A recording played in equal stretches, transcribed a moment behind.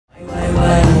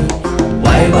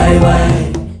Wai Wai.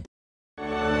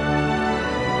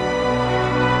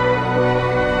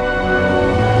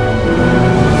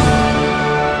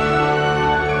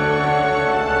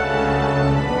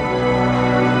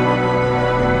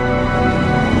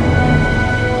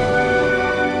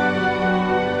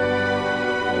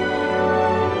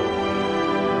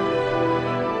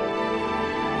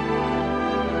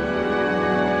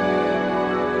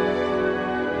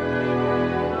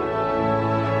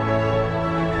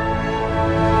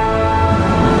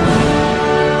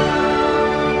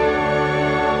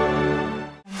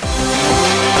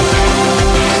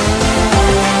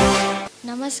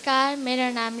 नमस्कार, मेरो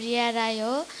नाम रिया राई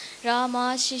हो र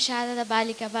म श्री शारदा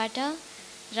बालिकाबाट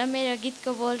र मेरो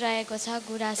गीतको बोल रहेको छ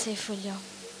गुराँसे फुल्यो।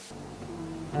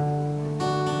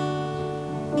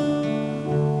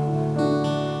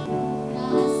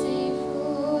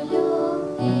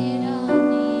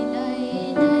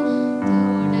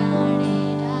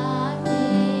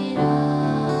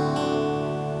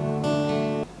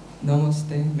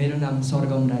 नमस्ते, मेरो नाम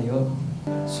सरगम राई हो।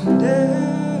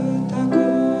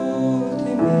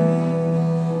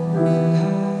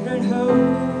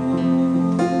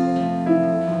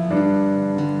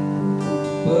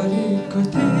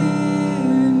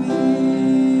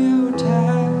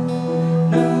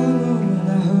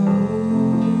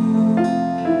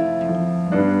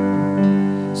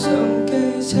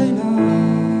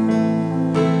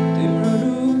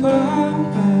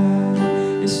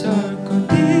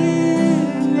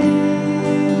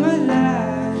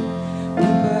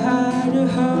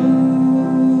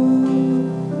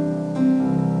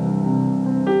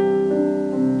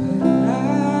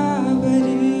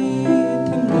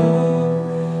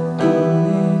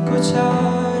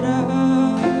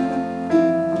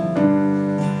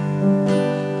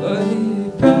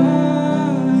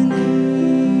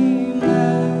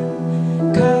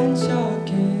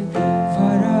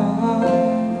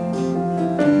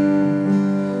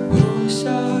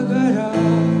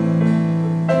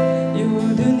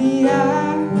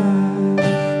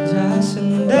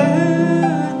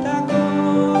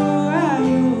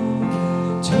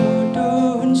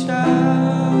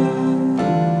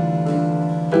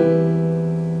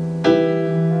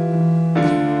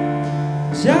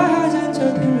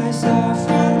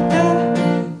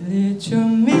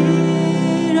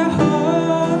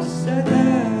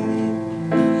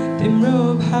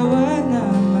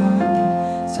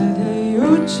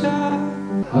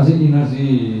 अझै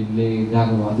इनर्जीले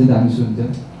गाएको भए अझै दामी सुन्थ्यो।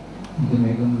 एकदम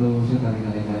एकदम लो सेताले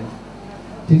गाएको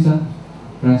ठिक छ,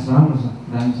 प्रयास राम्रो छ,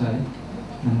 दामी छ है।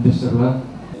 अनि बेस्ट अफ लक।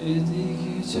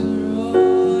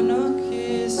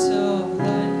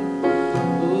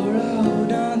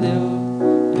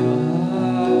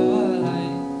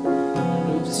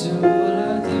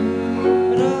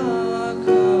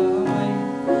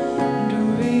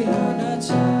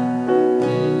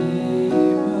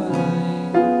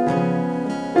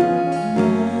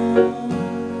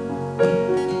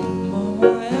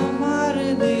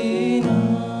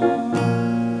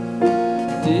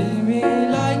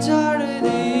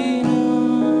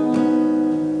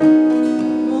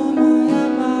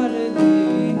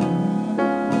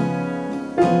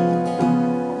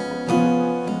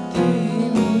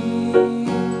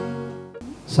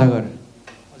 सागर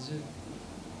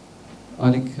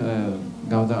अलिक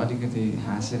गाउँदा अलिकति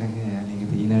हाँसेर क्या,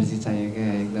 अलिकति इनर्जी चाहियो क्या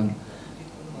एकदम।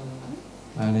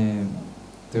 अनि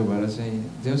त्यो भएर चाहिँ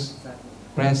जस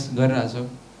प्रयास गरिरहेको छौ,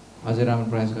 अझै राम्रो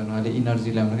प्रयास गर्नु, अलिक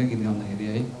इनर्जी ल्याउनु क्या गीत गाउँदाखेरि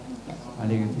है।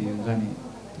 अलिकति हुन्छ नि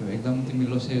त्यो एकदम तिमी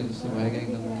लोसे जस्तो भयो क्या,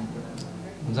 एकदम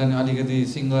हुन्छ नि अलिकति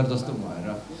सिङ्गर जस्तो भएर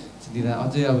दिँदा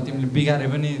अझै अब तिमीले बिगारे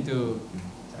पनि त्यो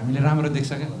हामीले राम्रो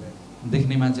देख्छ क्या,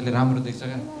 देख्ने मान्छेले राम्रो देख्छ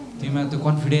क्या। तिमीमा त्यो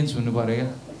कन्फिडेन्स हुनु पऱ्यो क्या,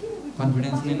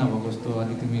 कन्फिडेन्स नै नभएको जस्तो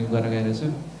अलिक तिमी गरेर गइरहेछौ।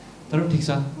 तर ठिक छ,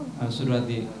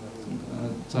 सुरुवाती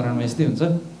चरणमा यस्तै हुन्छ।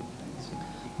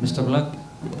 Best of lock.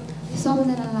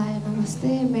 सबैजनालाई नमस्ते,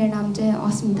 मेरो नाम चाहिँ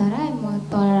अस्मिता राई, म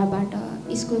तराबाट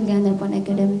स्कुल ज्ञानदर्पण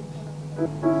एकाडेमी।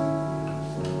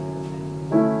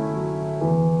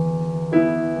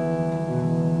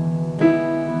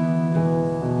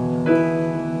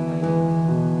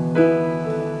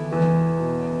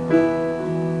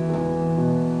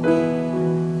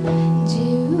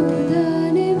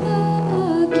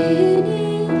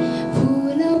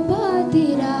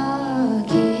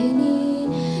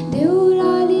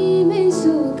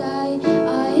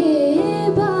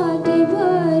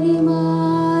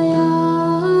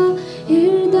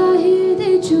 Hirda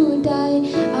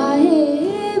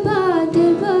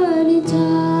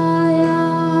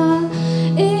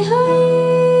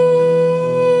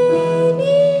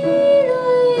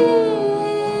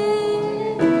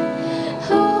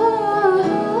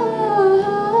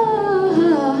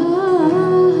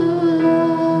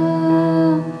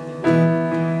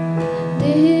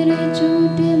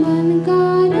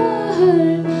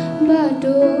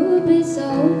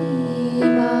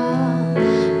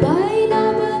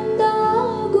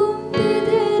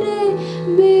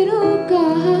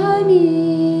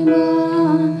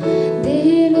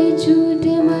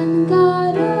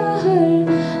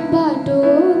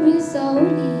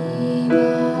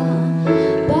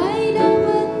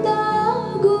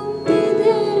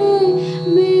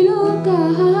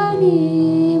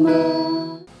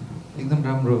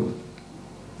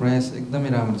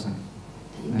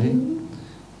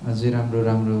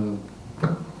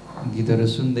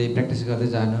सुन्दै प्र्याक्टिस गर्दै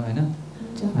जानु होइन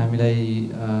हामीलाई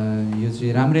यो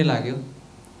चाहिँ राम्रै लाग्यो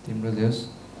तिम्रो जे होस्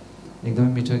एकदमै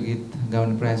मिठो गीत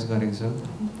गाउने प्रयास गरेको छौ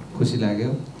खुसी लाग्यो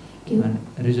अनि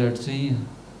रिजल्ट चाहिँ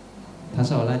थाहा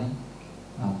छ होला नि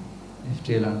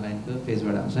FTL अनलाइनको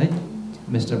पेजबाट आउँछ है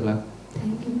बेस्ट अफ लक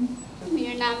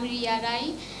मेरो नाम रिया राई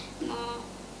म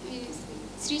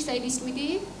श्री शैली स्मृति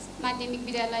माध्यमिक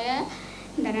विद्यालय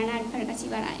धरानाट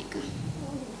फर्कासीबाट आएको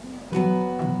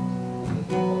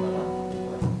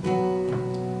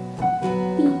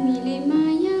तिमीले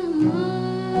माया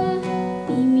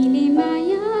तिमीले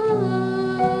माया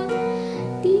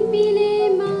तिमीले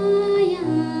माया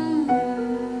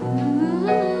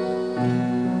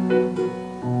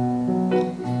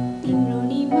तिम्रो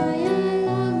नि माया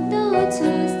लाग्दछ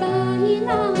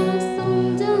साइला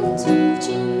सम्झन्छु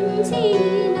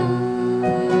चिम्छिन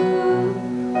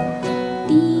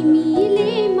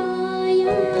तिमीले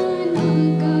माया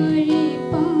नगरे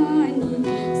पनि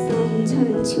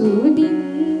सम्झन्छु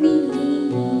दिन्दिन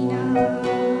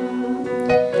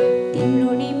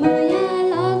तिम्रो नि माया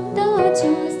लाग्दछ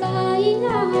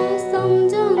साइला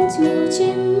सम्झन्छु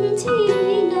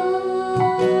चिम्छिन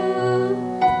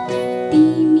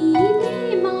तिमीले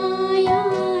माया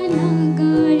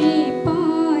नगरे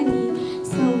पनि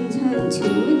सम्झन्छु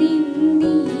दिन्दिन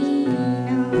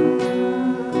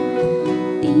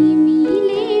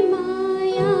तिमीले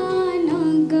माया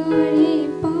नगरे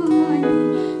पनि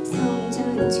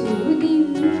सम्झन्छु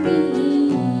दिन्दिन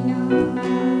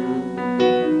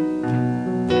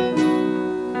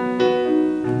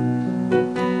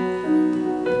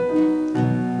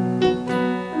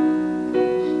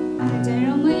आज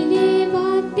रमाइले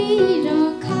बातेर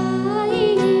खाए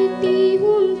ती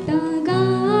हुन् त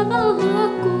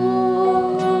गावको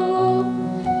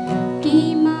के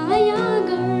माया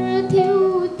गर्थ्यौ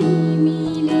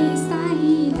तिमीले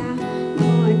साइला म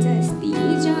जस्ती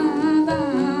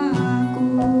जाबाको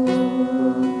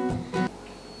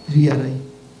रिया राई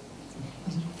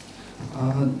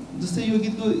जस्तै यो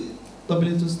गीतको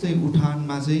तपाईँले जस्तै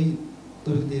उठानमा चाहिँ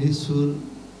तपाईँको धेरै सुर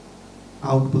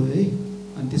आउट भयो है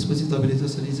अनि त्यसपछि तपाईँले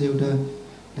जसरी चाहिँ एउटा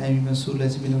टाइमिङमा सुरलाई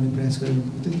चाहिँ मिलाउने प्रयास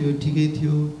गरिरहेको थियो त्यो ठिकै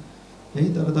थियो है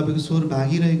तर तपाईँको स्वर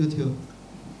भागिरहेको थियो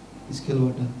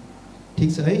स्केलबाट ठिक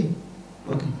छ है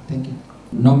ओके थ्याङ्क यू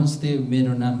नमस्ते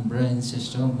मेरो नाम ब्रायन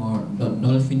श्रेष्ठ म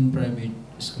डल्फिन प्राइभेट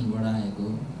स्कुलबाट आएको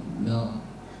म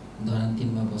धरान 3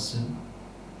 मा बस्छु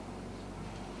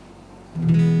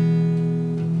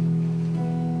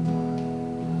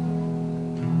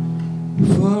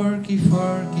फर्की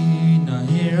फर्की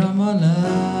नहेर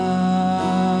मलाई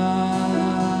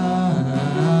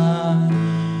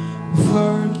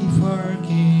फर्की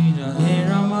फर्की नहेर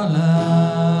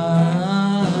मलाई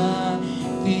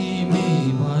तिमी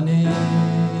भने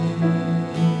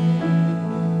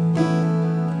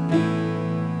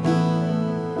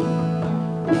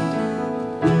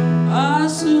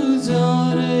आँसु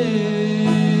झरे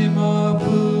म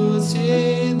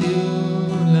पुछिदिउँला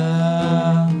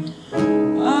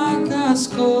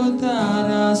आकाशको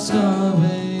तारा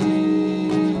सबै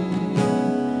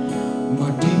म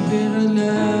टिपेर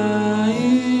ल्याइदिउँला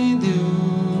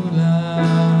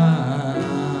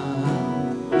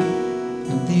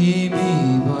तिमी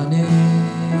भने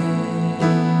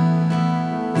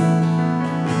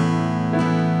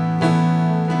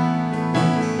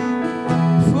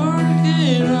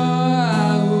फर्केर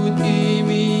आऊ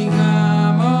तिमी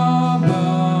घाम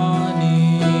बनी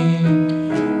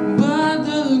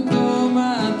बादलको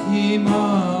माथि म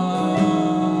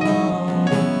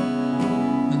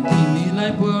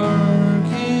तिमीलाई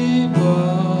पर्खी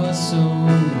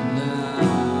बसौँला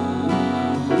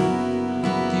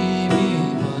तिमी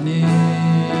भने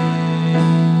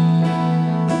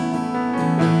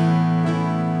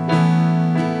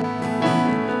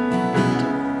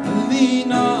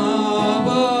दिन अब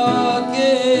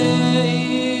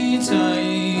केही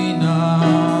छैन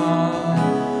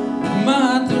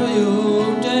मात्र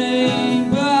एउटै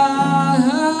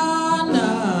बहाना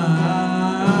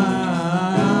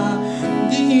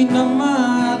दिन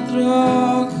मात्र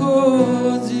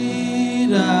खोजिरहेछु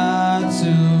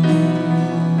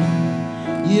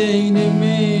यही नै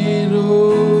मेरो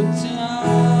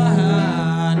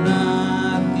चाहना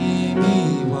तिमी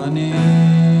भने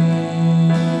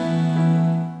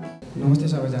नमस्ते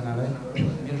सबैजनालाई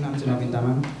मेरो नाम चाहिँ नवीन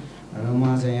तामाङ र म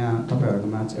आज यहाँ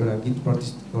तपाईँहरूकोमा एउटा गीत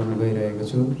प्रस्तुत गर्न गइरहेको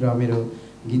छु र मेरो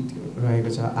गीत रहेको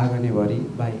छ आँगनेभरि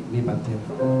बाई नेपाथ्य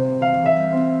आ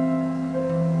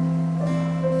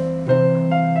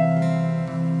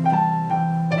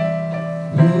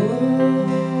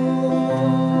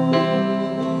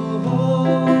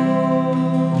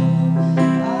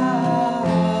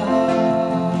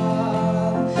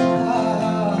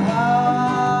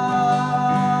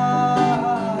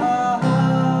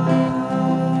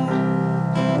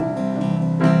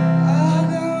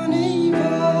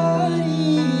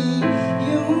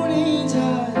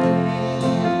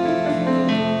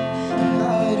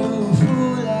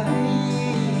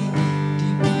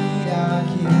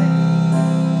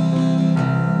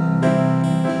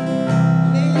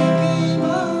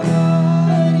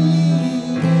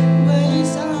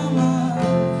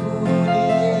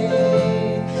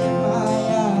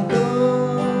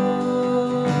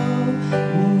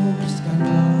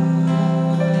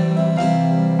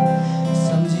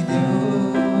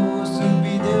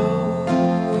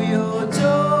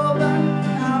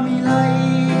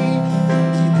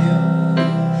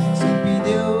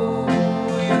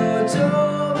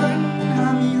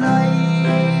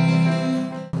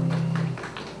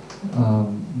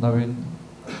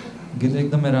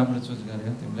एकदमै राम्रो चुज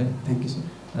गर्यो तिमीले। Thank you sir.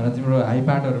 र तिम्रो हाई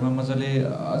पार्टहरूमा मजाले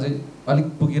अझै अलिक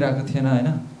पुगिरहेको थिएन होइन,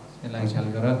 त्यसलाई ख्याल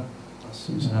गर।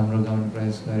 राम्रो गाउने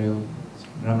प्रयास गर्यो,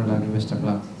 राम्रो लाग्यो। Best of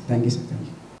lock. Thank you sir. Thank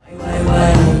you.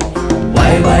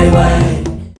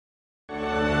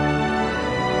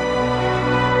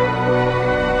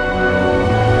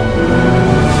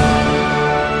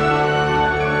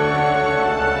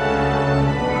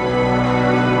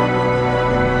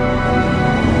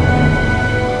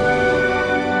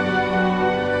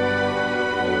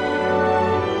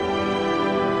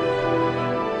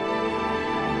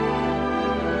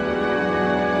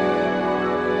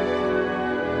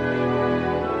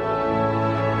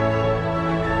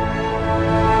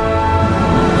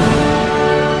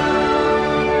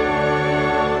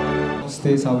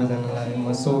 नमस्ते सबैजनालाई,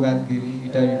 म सौगात गिरी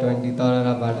इटरी 20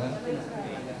 तरराबाट।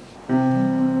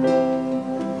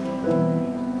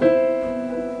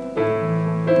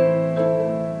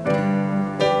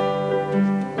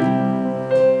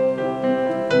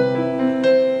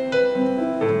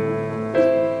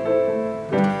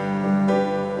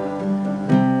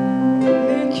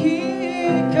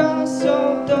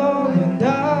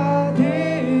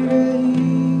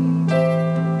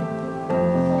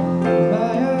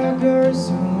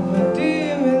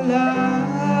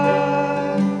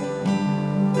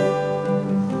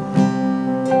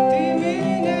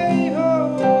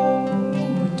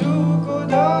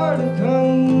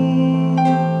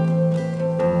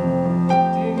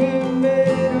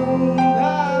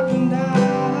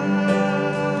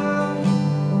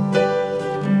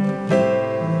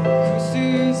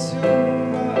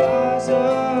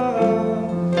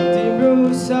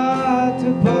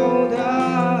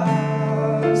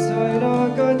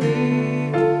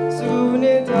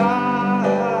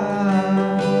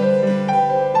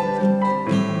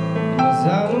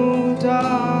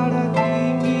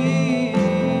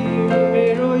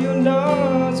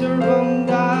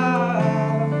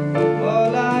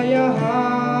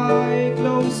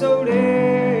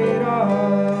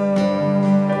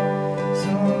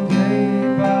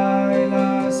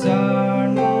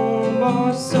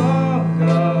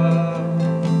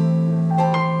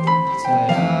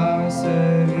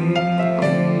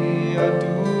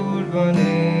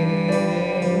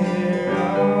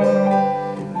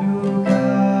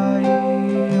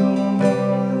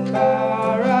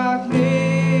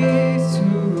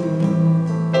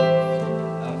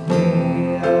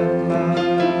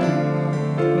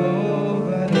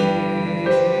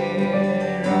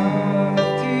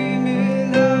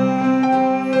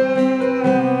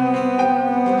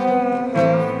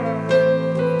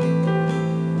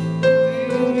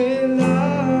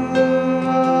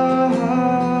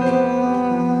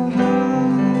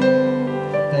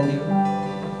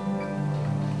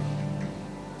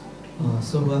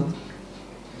 सौगात,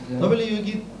 तपाईँले यो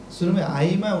गीत सुरुमै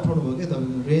हाईमा उठाउनु भयो क्या,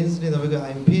 तपाईँको रेन्ज नै तपाईँको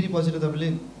हाई, फेरि पछि तपाईँले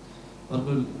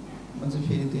अर्को मान्छे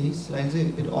फेरि त्यही लाइन चाहिँ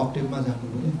फेरि अक्टेभमा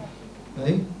जानुभयो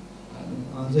है।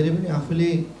 जहिले पनि आफूले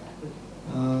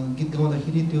गीत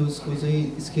गाउँदाखेरि त्यसको चाहिँ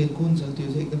स्केल कुन छ त्यो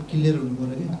चाहिँ एकदम क्लियर हुनु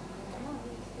पऱ्यो क्या।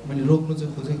 मैले रोक्नु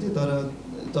चाहिँ खोजेको थिएँ तर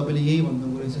तपाईँले यही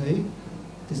भन्नुभएको रहेछ है,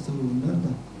 त्यस्तो हुन्न नि त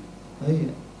है।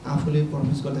 आफूले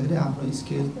पर्फर्मेन्स गर्दाखेरि आफ्नो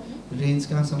स्केल रेन्ज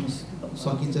कहाँसम्म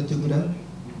सकिन्छ त्यो कुरा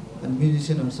अनि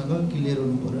म्युजिसियनहरूसँग क्लियर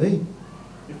हुनु पऱ्यो है।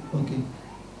 Okay,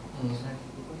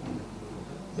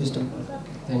 best of lock.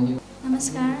 Thank you.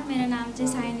 नमस्कार, मेरो नाम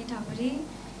चाहिँ साइनी ठकुरी।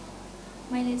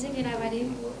 मैले चाहिँ Kerabari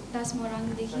 10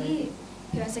 मोरङदेखि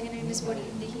Phewa second English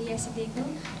बोर्डदेखि AC दिएको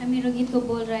र मेरो गीतको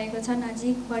बोल रहेको छ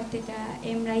नजिक बढ्तेका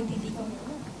एम राई दिदीको।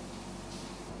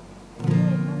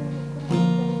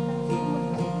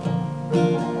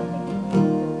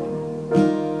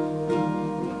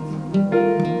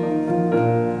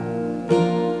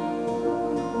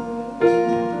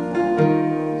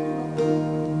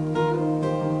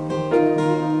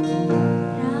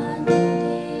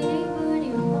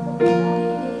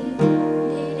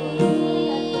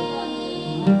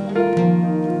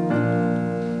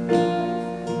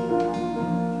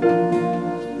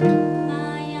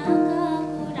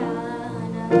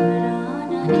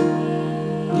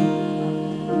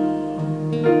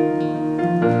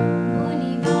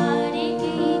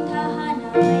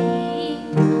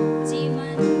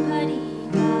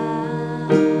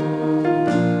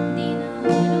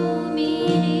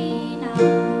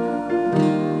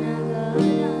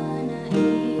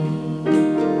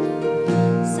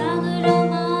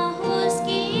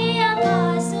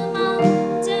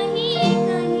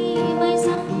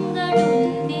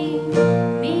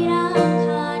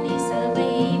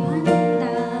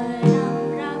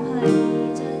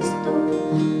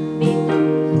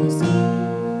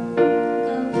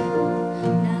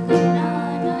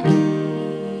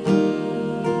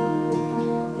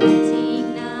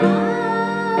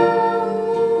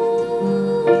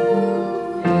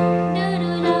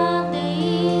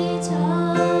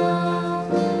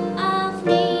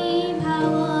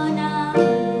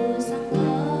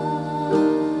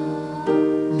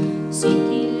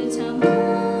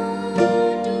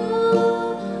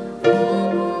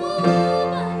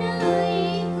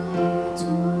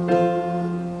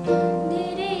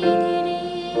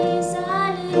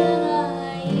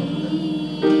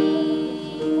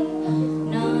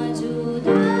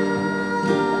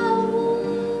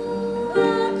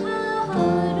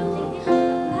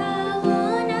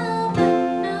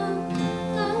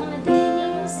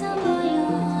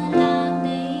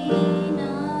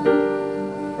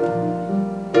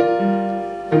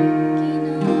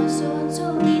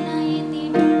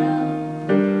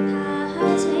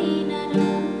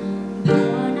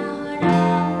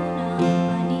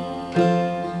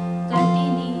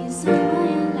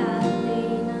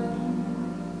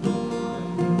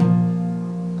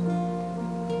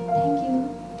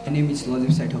 name is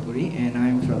Lajib Sai Thakuri and I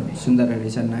am from Sundara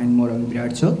Region 9 Morang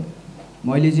Virat Chowk.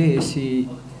 मैले चाहिँ एसी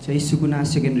चाहिँ सुकुना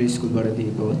सेकेन्डरी स्कुलबाट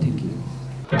दिएको हो। Thank you.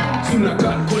 सुना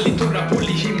कान खोली तोरा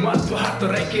बोली हिमाल पहाड़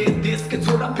तराई के देश के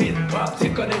छोड़ा भेदभाव से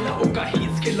करेला ओका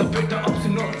हिच के लपेटा अब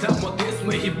सुनो जा म देश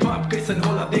में हिप हॉप कैसन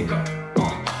होला देखा।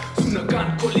 सुना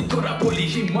कान खोली तोरा बोली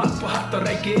हिमाल पहाड़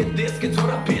तराई के देश के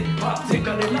छोड़ा भेदभाव से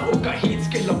करेला ओका हिच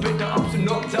के लपेटा अब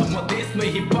सुनो जा म देश में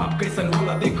हिप हॉप कैसन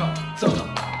होला देखा। चलो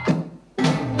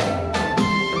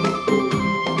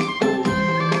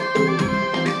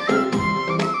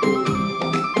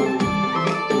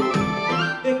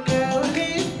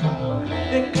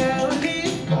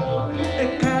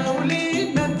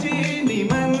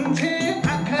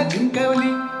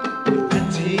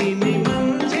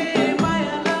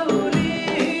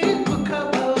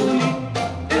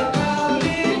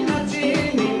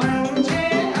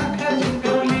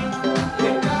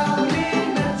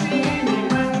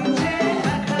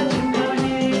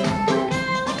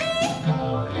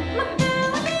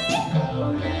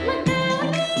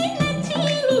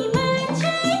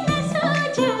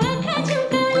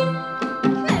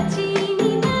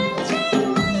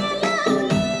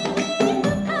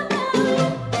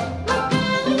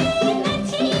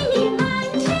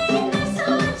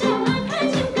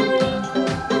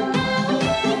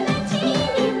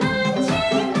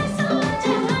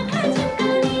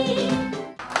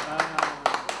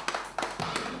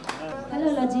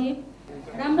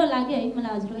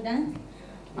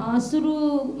सुरु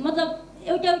मतलब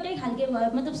एउटै खालके भयो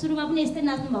मतलब सुरुमा पनि यस्तै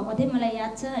नाच्नु भएको थियो मलाई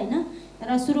याद छ हैन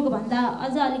तर सुरुको भन्दा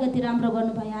अझ अलिकति राम्रो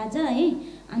गर्नुभयो आज है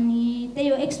अनि त्यही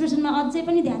हो एक्सप्रेसनमा अझै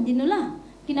पनि ध्यान दिनु ल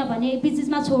किनभने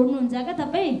बिचमा छोड्नुहुन्छ क्या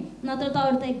तपाईँ नत्र त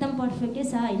अरू त एकदम पर्फेक्टै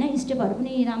छ हैन स्टेपहरू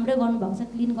पनि राम्रै गर्नुभएको छ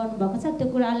क्लिन गर्नुभएको छ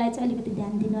त्यो कुरालाई चाहिँ अलिकति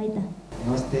ध्यान दिनु है त।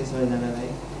 नमस्ते सबैजनालाई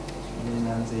मेरो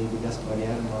नाम चाहिँ विकास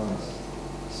परियार म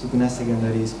सुकुना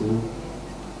सेकेन्डरी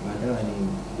स्कुलबाट अनि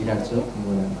विराट चोक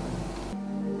मोरङ।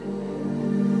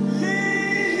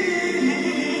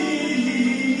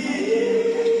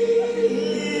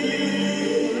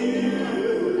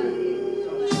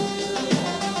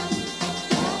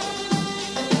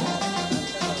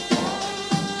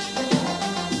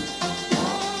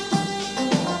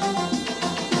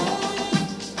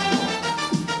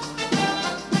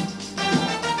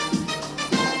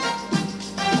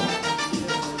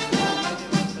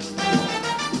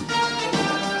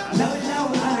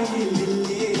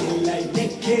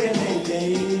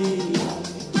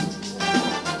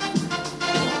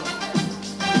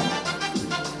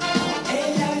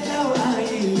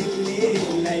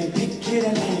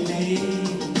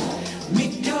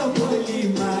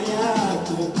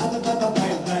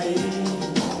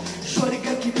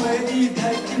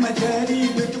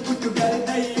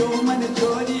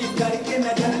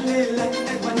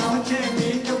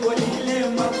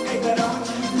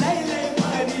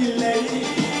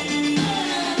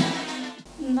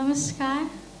 नमस्कार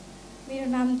मेरो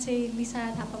नाम चाहिँ लिसा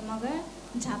थापा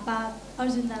मगर झापा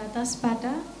अर्जुनधारा 10बाट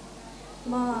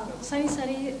म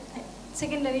सरी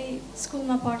सेकेन्डरी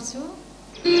स्कुलमा पढ्छु।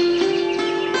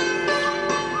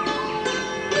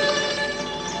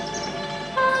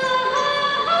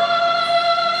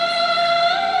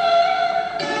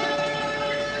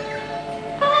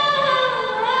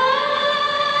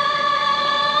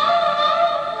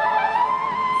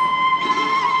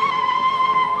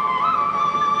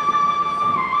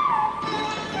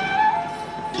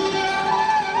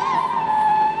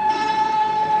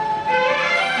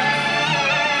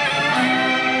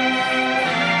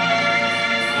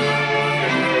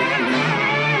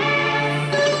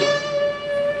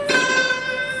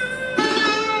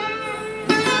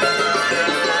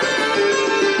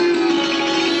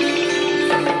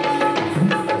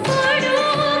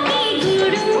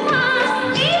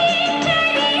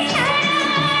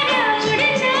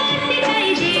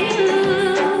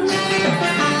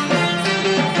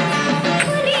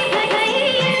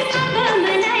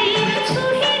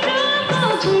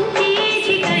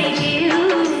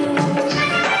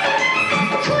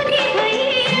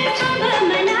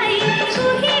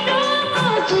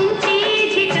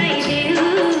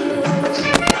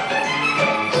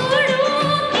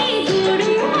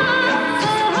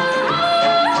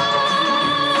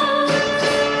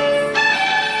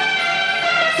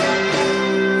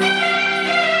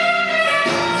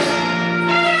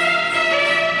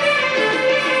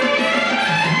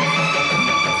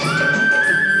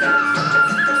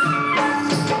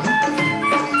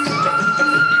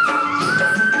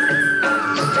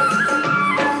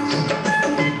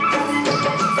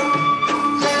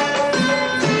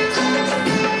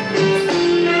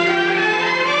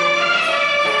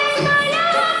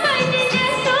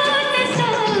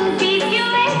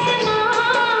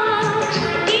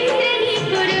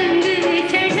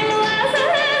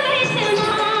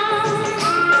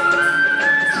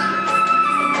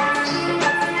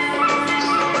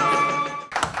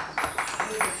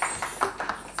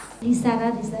 इसारा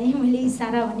रहेछ है, मैले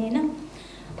इसारा भने होइन।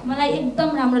 मलाई एकदम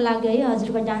राम्रो लाग्यो है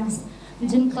हजुरको डान्स,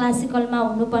 जुन क्लासिकलमा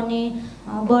हुनुपर्ने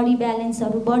बडी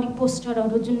ब्यालेन्सहरू, बडी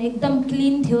पोस्चरहरू जुन एकदम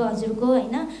क्लिन थियो हजुरको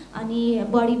होइन, अनि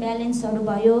बडी ब्यालेन्सहरू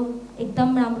भयो,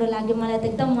 एकदम राम्रो लाग्यो, मलाई त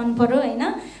एकदम मन पर्यो होइन।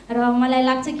 र मलाई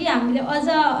लाग्छ कि हामीले अझ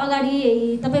अगाडि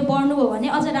तपाईँ बढ्नुभयो भने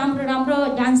अझ राम्रो राम्रो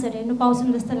डान्सहरू हेर्नु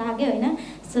पाउँछौँ जस्तो लाग्यो होइन।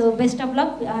 सो बेस्ट अफ लक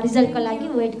रिजल्टको लागि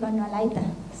वेट गर्नु होला है त।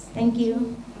 Thank you.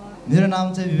 मेरो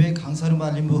नाम चाहिँ विवेक हाङसरमा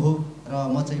लिम्बू हो र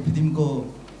म चाहिँ फिदिमको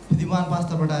फिदिमवान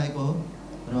पास्ताबाट आएको हो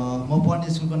र म पढ्ने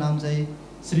स्कुलको नाम चाहिँ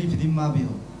श्री फिदिम मावि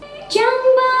हो।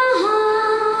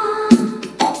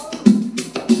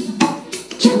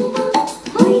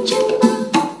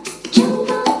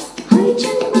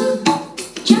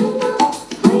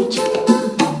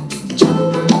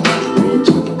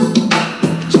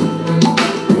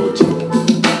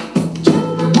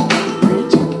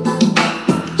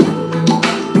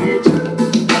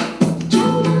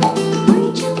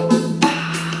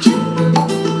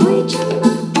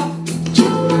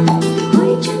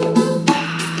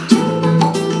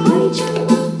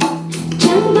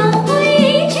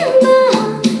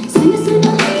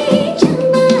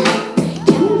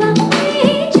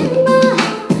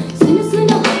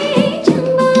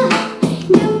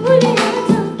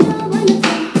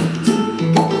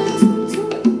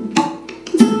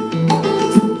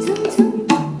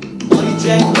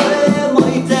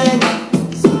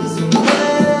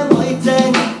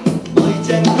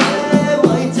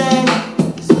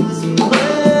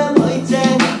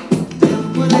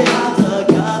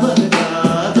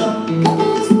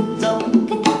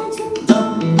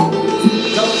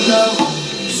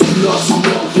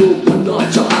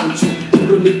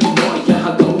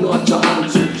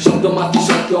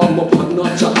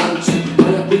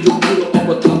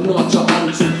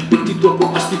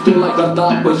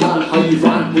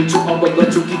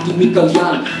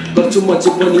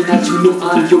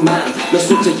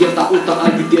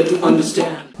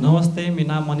 नमस्ते, मेरो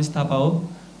नाम मनिष थापा हो।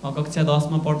 म कक्षा 10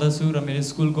 मा पढ्दछु र मेरो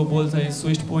स्कुलको बोल चाहिँ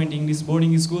स्वेस्ट पोइन्ट इङ्ग्लिस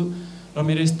बोर्डिङ स्कुल र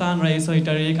मेरो स्थान रहेछ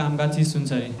इटारी 1 आमगाछी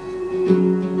सुनसरी।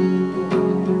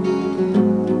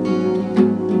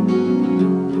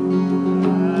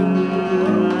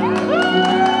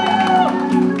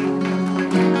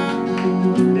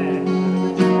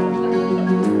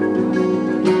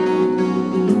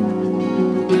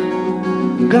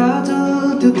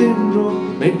 गाजल त्यो तिम्रो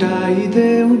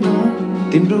भेटाइदेऊ न,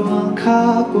 तिम्रो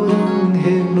आँखाको रङ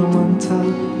हेर्नु मन छ।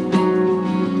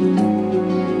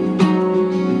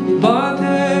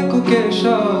 बाँधेको केश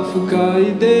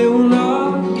फुकाइदेऊ न,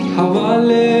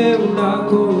 हावाले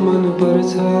उडाको मन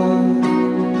पर्छ।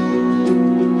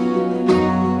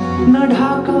 न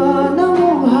ढाका न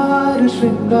मुहार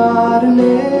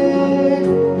श्रृङ्गारले,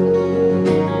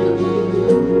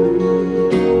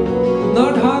 न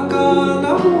ढाका न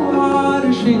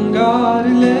मुहार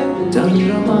श्रृङ्गारले,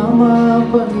 चन्द्रमामा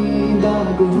पनि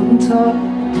दाग हुन्छ,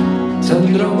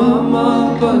 चन्द्रमामा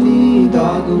पनि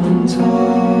दाग हुन्छ।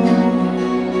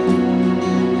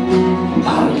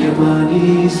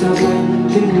 भाग्यमानी सबै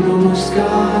तिम्रो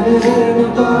मुस्कान हेर्न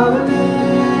पाउने,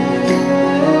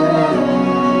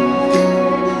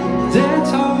 जे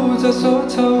छौ जसो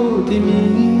छौ तिमी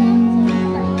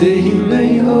त्यही नै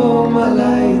हो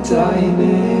मलाई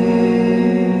चाहिने।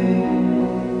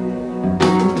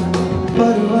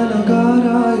 परवाह नगर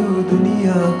यो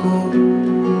दुनियाँको,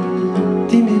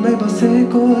 तिमीमै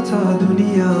बसेको छ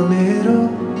दुनियाँ मेरो।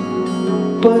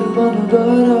 परवाह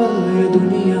नगर यो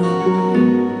दुनियाँको,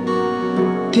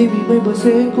 तिमीमै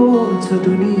बसेको छ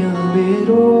दुनियाँ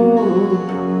मेरो।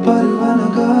 परवाह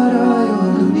नगर यो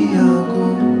दुनियाँको,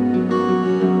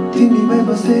 तिमीमै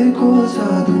बसेको छ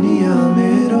दुनियाँ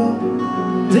मेरो।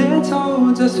 जे छौ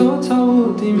जसो छौ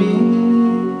तिमी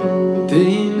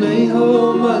त्यही नै हो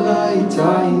मलाई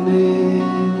चाहिने,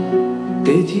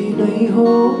 त्यही नै हो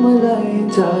मलाई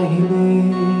चाहिने।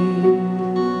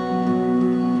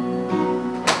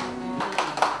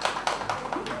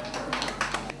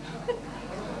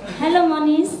 हेलो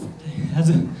मनिष।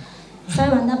 हजुर।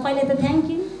 सबैभन्दा पहिले त थ्याङ्क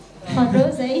यू फर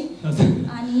रोज है।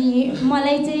 अनि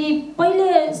मलाई चाहिँ पहिले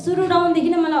सुरु राउन्डदेखि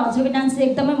नै मलाई हजुरको डान्स चाहिँ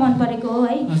एकदमै मन परेको हो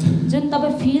है। जुन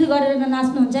तपाईँ फिल गरेर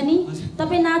नाच्नुहुन्छ नि,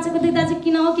 तपाईँ नाचेको देख्दा चाहिँ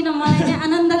किन हो किन मलाई चाहिँ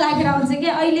आनन्द लागेर आउँछ कि।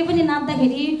 अहिले पनि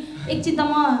नाच्दाखेरि एकछिन त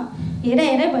म हेरै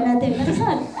भइरहेको थिएँ होइन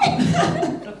सर।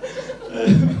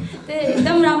 त्यो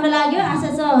एकदम राम्रो लाग्यो। आशा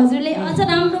छ हजुरले अझ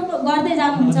राम्रो गर्दै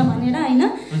जानुहुन्छ भनेर होइन।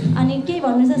 अनि केही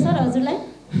भन्नु छ सर हजुरलाई?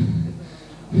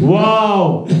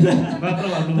 वाउ मात्र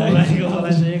भन्नुभयो लागेको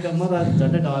मलाई चाहिँ एकदम म त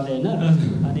झन्डै डरले होइन।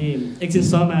 अनि एकछिन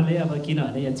सम्हाले अब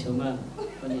किनभने यहाँ छेउमा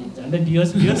अनि झन्डै बिहोस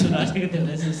हुन आँटेको थियो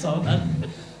रहेछ सम्हाल।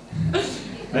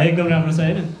 एकदम राम्रो छ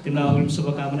होइन तिमीलाई अग्रिम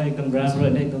शुभकामना एकदम राम्रो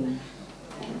होइन एकदम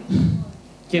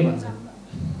के भन्छ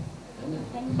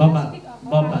बब्बा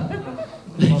बब्बा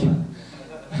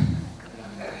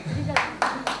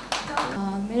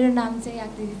मेरो नाम चाहिँ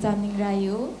आकृति चामलिङ राई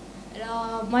हो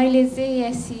र मैले चाहिँ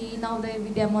एससी नवोदय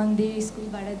विद्या मन्दिर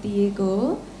स्कुलबाट दिएको हो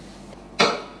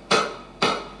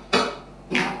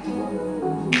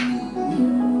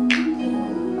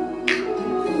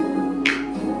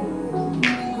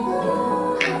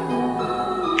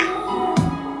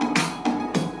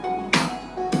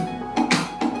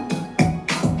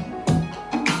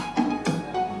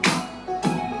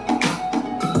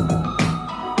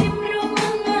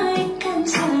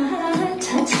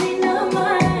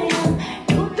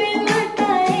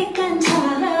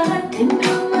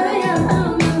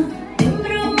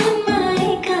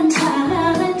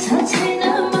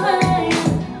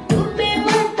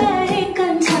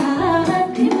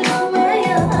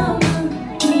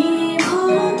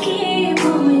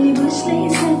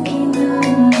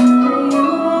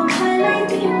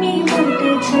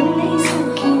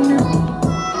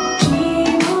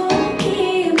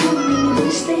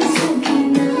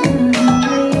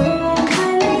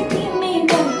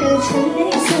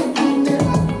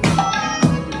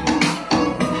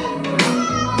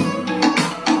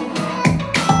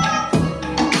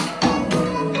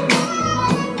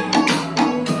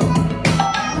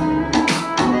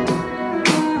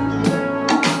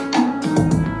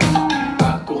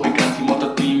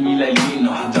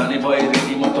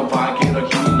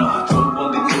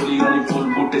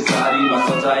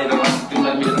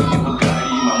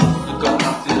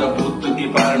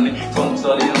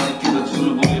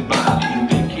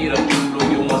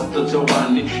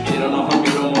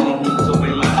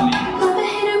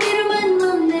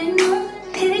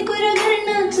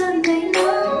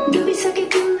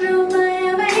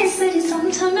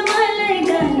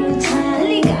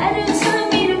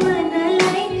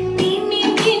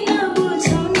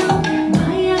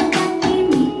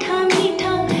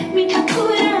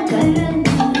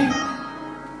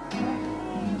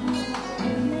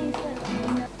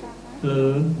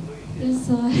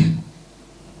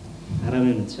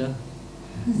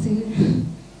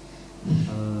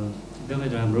एकदमै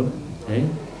राम्रो है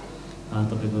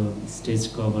तपाईँको स्टेज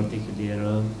कभरदेखि लिएर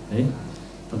है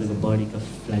तपाईँको बडीको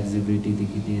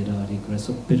फ्लेक्सिबिलिटीदेखि लिएर हरेक कुरा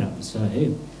सबै राम्रो छ है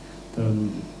तर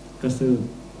कस्तो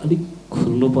अलिक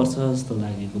खुल्नुपर्छ जस्तो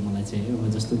लागेको मलाई चाहिँ अब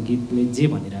जस्तो गीतले जे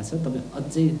भनिरहेछ तपाईँ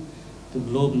अझै त्यो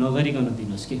लोभ नगरिकन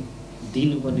दिनुहोस् कि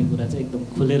दिनुपर्ने कुरा चाहिँ एकदम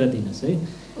खुलेर दिनुहोस् है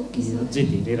अझै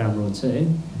धेरै राम्रो हुन्छ है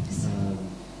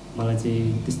मलाई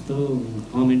चाहिँ त्यस्तो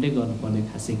कमेन्टै गर्नुपर्ने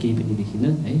खासै केही पनि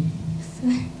देखिनँ है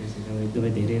एकदमै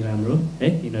धेरै राम्रो है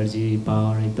इनर्जी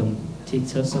पावर एकदम ठिक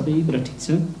छ सबै कुरा ठिक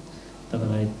छ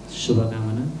तपाईँलाई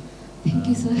शुभकामना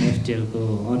एफटिएलको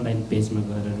अनलाइन पेजमा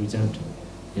गएर रिजल्ट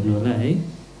हेर्नु होला है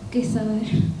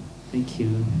थ्याङ्क यू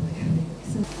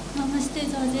नमस्ते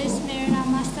जजेस मेरो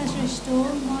नाम आस्था श्रेष्ठ हो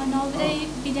म नवोदय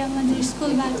विद्या मन्दिर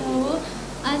स्कुलबाट हो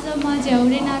आज म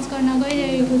झ्याउरे नाच गर्न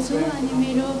गइरहेको छु अनि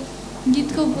मेरो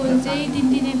गीतको बोल चाहिँ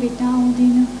दिनदिनै भेट्न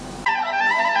आउँदैन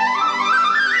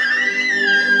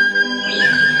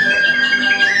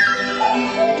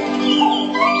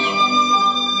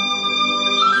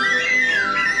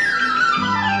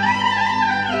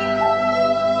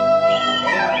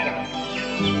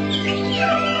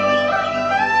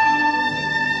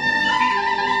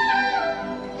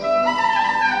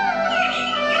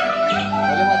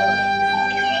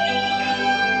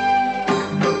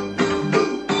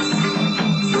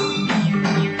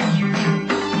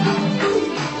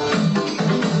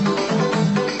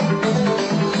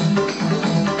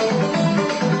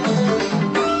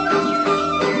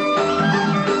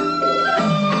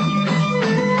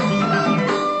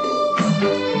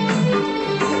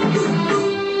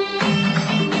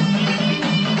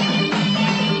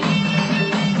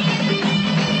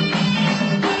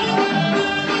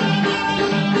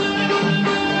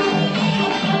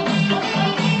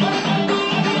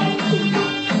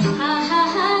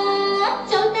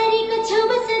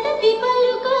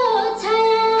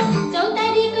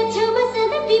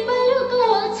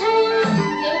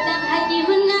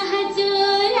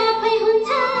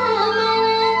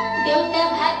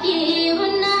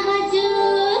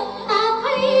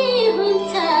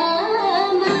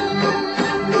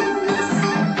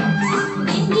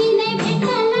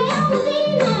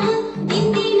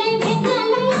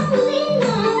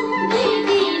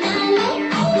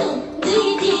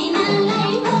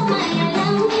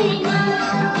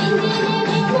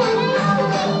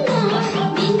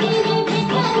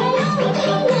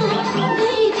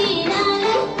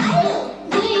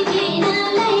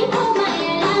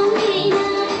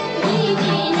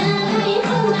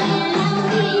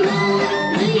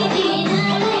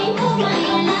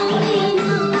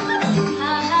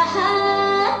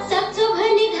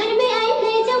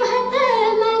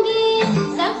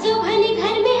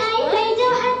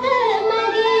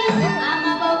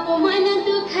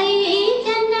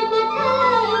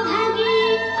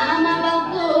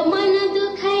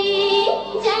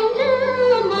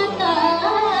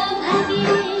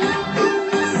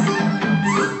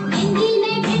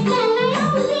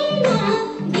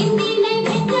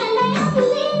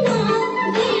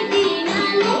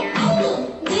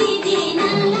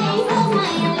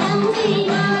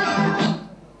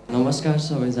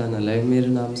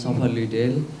नाम सफल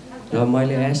लिटेल र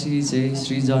मैले एसई चाहिँ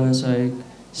श्री जनसहायक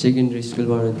सेकेन्डरी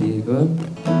स्कुलबाट दिएको।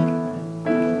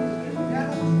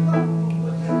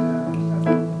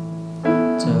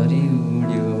 चरी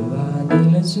उड्यो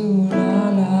बादल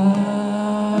चुडालाई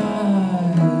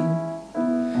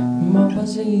म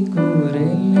बसेको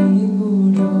रेलले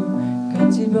गुड्यो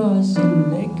कान्छी बसिन्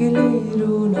एक्लै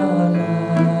रुनालाई।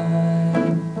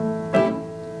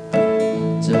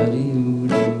 चरी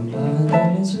उड्यो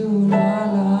बादल चुडालाई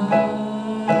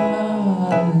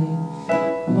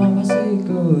म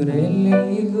बसेको रेलले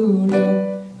गुड्यो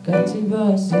कान्छी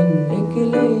बसिन्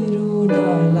एक्लै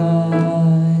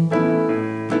रुनालाई।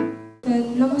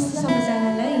 नमस्ते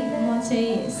सबैजनालाई, म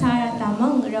चाहिँ सारा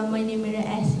तामाङ र मैले मेरो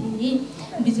एसई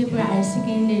विजयपुर हायर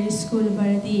सेकेन्डरी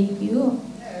स्कुलबाट दिएकी हो।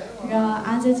 र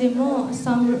आज चाहिँ म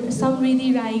समृद्धि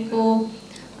राईको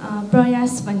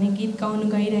प्रयास भन्ने गीत गाउन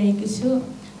गइरहेको छु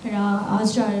र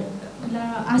हजुरहरूलाई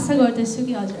आशा गर्दछु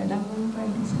कि हजुरहरूलाई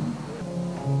मनपर्नेछ।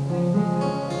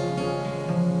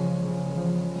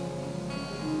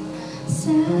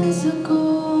 साँझको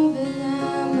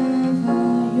बेलामा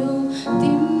भयो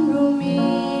तिम्रो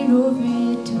मेरो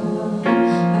भेट,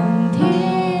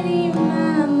 अन्धेरीमा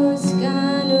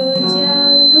मुस्कान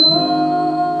उज्यालो,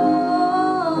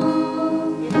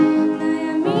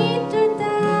 नयाँ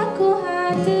मित्रताको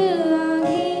हात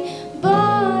अघि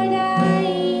बढाइरहेथ्यौ,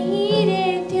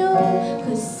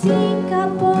 खुसीका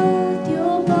पल त्यो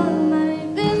पलमा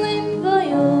विलीन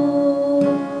भयो।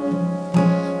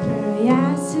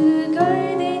 प्रयास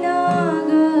गर्दैन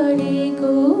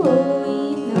गरेको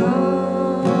होइन,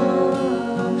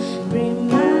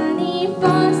 प्रेममा नि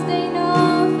फस्दैन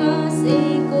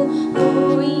फसेको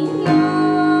होइन,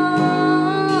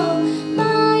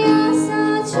 माया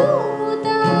साँचो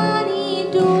हुँदा नि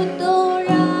टुट्दो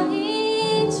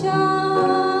रहेछ,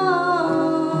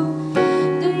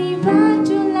 दुई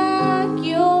बाटो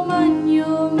लाग्यो मन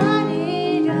यो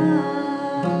मारेर।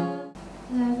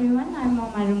 Hello everyone, I'm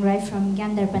Momarung Rai from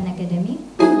Gyandarpan Academy.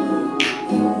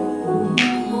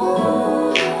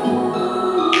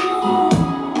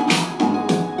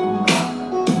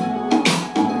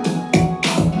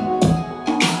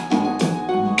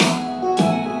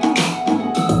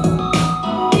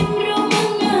 तिम्रो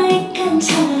मनमा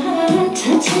एकान्छा छ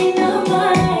छैन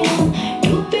माया,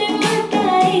 डुबे माता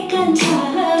एकान्छा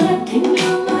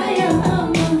तिम्रो माया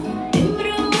आमा।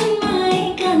 तिम्रो मनमा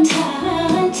एकान्छा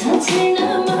छ छैन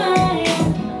माया,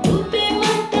 डुबे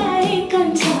माता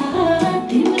एकान्छा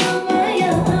तिम्रो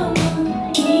माया आमा।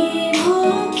 के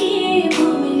भो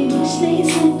मैले बुझ्नै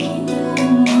सकिनँ,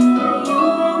 यो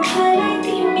खरै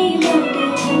तिमीबाट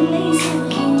छल्नै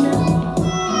सकिनँ।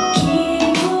 के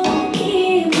भो मैले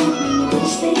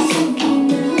बुझ्नै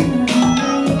सकिनँ,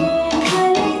 यो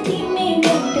खरै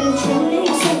तिमीबाट छल्नै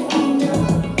सकिनँ।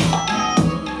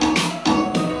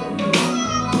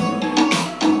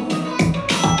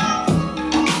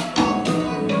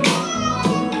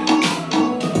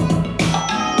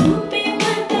 डुबे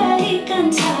माता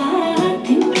एकान्छा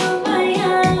तिम्रो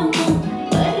मायामा,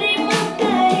 परे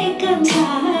माता एकान्छा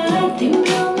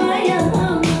तिम्रो मायामा।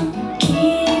 के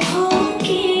भो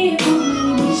मैले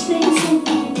बुझ्नै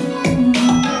सकिनँ,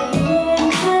 यो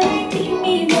खरै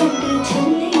तिमीबाट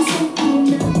छल्नै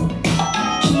सकिनँ।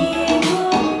 के भो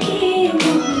मैले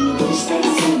बुझ्नै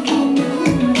सकिनँ,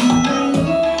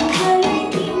 यो खरै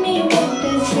तिमीबाट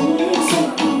छल्नै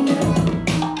सकिनँ।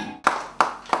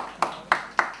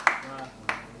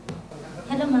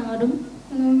 हेलो माङरुङ।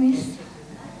 Hello miss.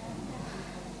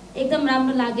 एकदम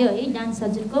राम्रो लाग्यो है डान्स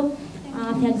हजुरको,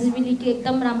 फ्लेक्सिबिलिटी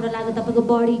एकदम राम्रो लाग्यो तपाईँको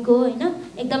बडीको होइन,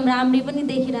 एकदम राम्ररी पनि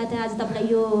देखिरहेको थियो आज तपाईँलाई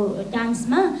यो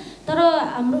डान्समा। तर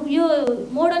हाम्रो यो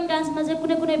मोडर्न डान्समा चाहिँ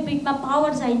कुनै कुनै बिटमा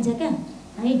पावर चाहिन्छ क्या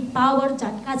है, पावर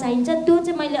झट्का चाहिन्छ, त्यो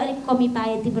चाहिँ मैले अलिक कमी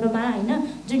पाएँ तिम्रोमा होइन।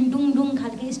 जुन डुङडुङ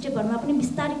खालको स्टेपहरूमा पनि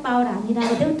बिस्तारै पावर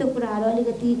हालिरहेको थियौ, त्यो कुराहरू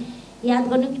अलिकति याद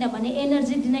गर्नु, किनभने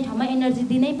एनर्जी दिने ठाउँमा एनर्जी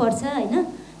दिनै पर्छ होइन,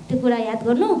 त्यो कुरा याद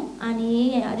गर्नु। अनि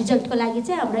रिजल्टको लागि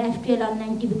चाहिँ हाम्रो FPL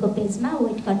अनलाइन टिभीको पेजमा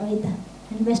वेट गर्नु है त।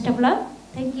 And best of lock,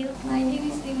 thank you. My name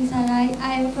is Nisa Rai.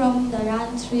 I am from the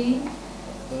Round 3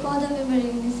 Father Member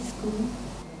English School.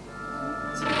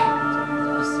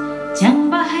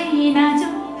 जङ्बहैना जो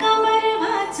कमर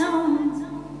भाँचौँ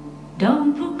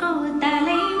डम्फुको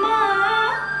तालैमा,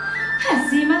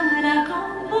 हाँसीमा राखौँ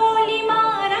बोलीमा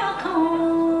राखौँ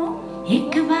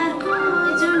एक बारको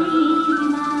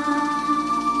जुनीमा।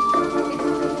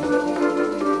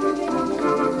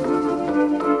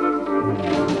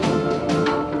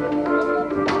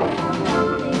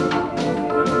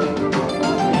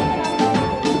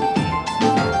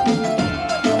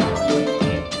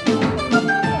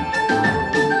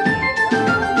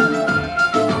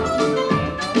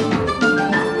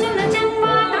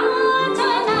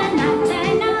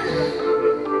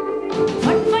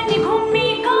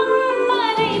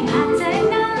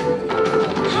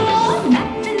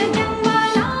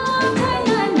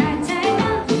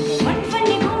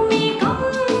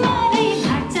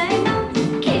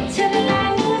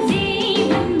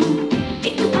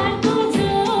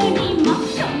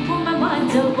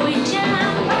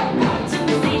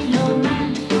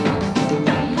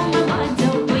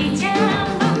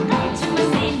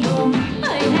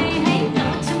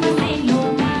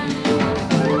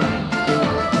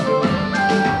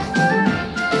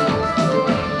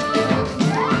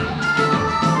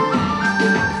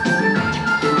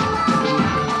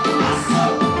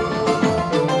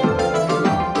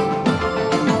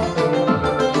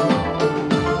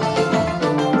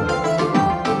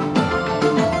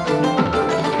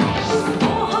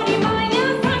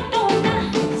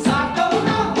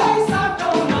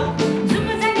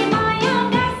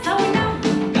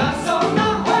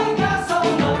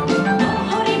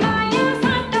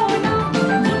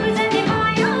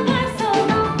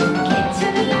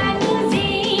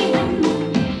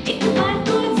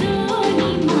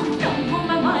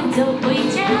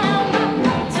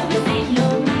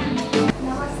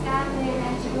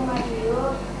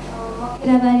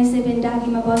 गेराबारी 7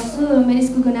 डाँगीमा बस्छु। मेरो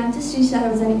स्कुलको नाम चाहिँ श्री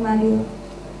सार्वजनिक माली हो।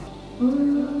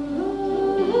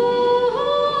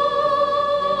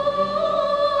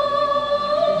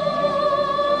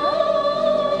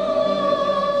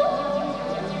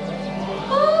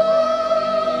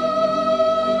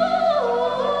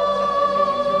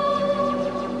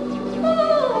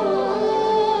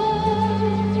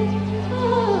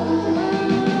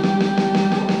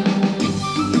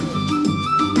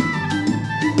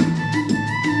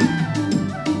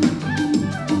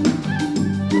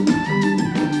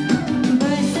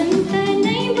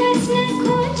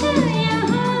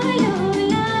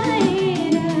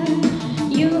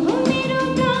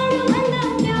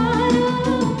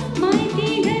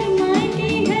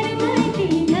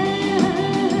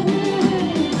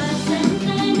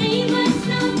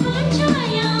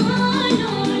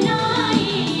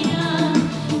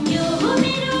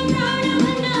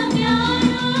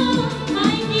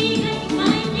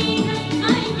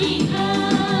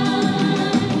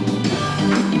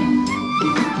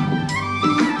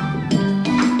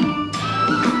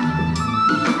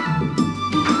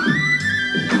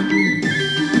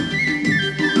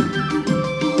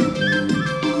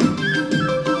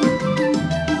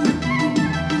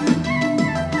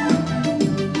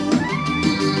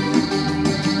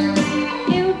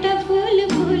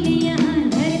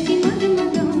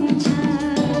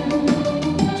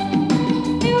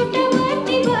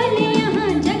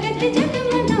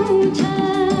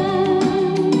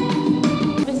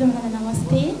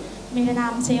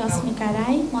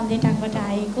 लेटाङबाट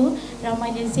आएको र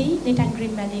मैले चाहिँ लेटाङ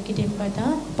ग्रिन भ्याली एकाडेमीबाट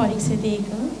परीक्षा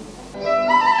दिएको।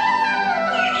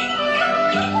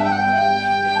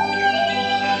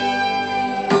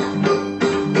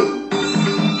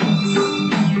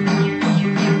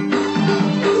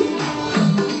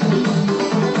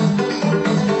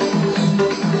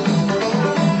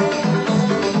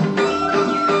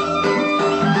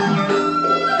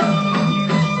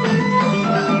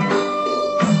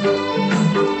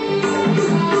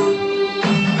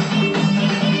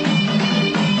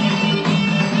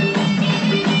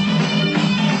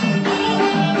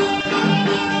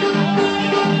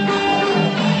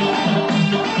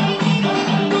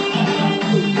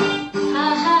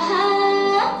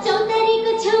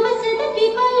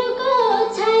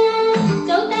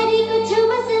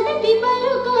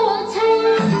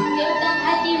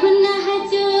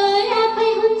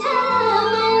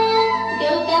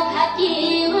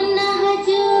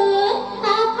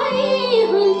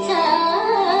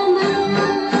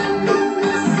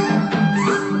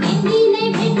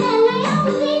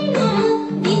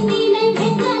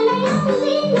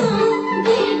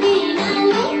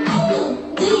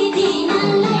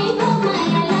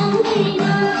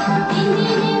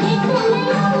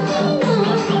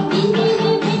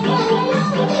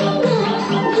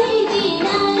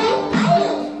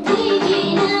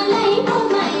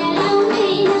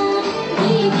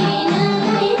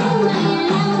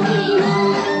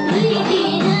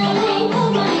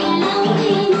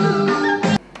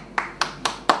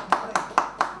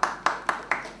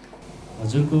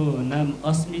 हजुरको नाम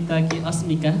अस्मिता कि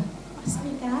अस्मिका?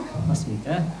 अस्मिका।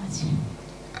 अस्मिका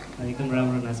एकदम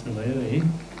राम्रो नाच्नुभयो है।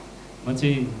 म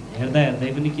चाहिँ हेर्दै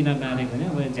पनि किन मारेको भने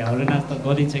अब झ्याउरे नाच त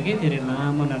गरिन्छ कि धेरै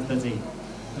लामो नाच्दा चाहिँ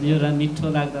अनि यो मिठो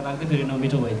लाग्दा फेरि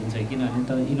नमिठो भइदिन्छ किनभने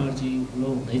त इनर्जी लो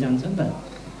हुँदै जान्छ नि त।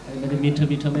 मैले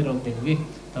मिठोमै रोकिदिएको कि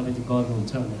तपाईँ चाहिँ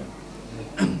गर्नुहुन्छ भनेर।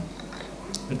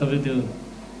 तपाईँ त्यो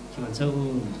के भन्छ ऊ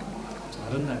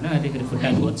झर नि त होइन अलिकति खुट्टा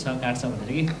घोज्छ काट्छ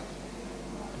भनेर कि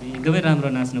एकदमै राम्रो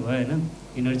नाच्नुभयो होइन।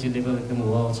 इनर्जी लेभल एकदम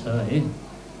वाउ छ है।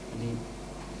 अनि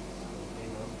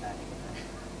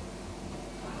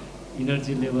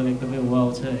इनर्जी लेभल एकदमै वाउ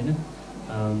छ होइन।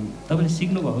 तपाईँले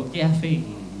सिक्नुभएको कि आफै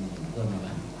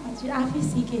गर्नुभयो? हजुर आफै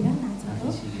सिकेर नाचेको। आफै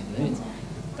सिकेको है।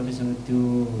 तपाईँसँग त्यो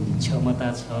क्षमता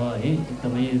छ है,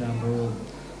 एकदमै राम्रो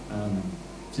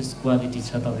जस क्वालिटी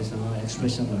छ तपाईँसँग,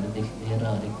 एक्सप्रेसनहरूदेखि लिएर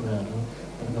हरेक कुराहरू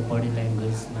तपाईँको बडी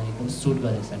ल्याङ्ग्वेजमा एकदम सुट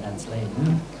गरेको छ डान्सलाई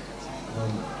होइन।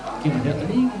 के भन्छ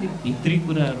अलिकति भित्री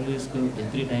कुराहरू, यसको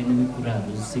भित्री डाइनामिक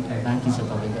कुराहरू सिक्न बाँकी छ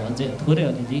तपाईँको। अझै थोरै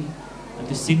अलिअलि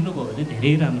त्यो सिक्नुभयो भने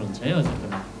धेरै राम्रो हुन्छ है हजुरको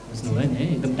लागि। बुझ्नुभयो नि है।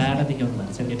 एकदम टाढादेखि आउनु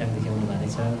भएको छ, लेटाङदेखि आउनु भएको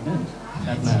छ होइन।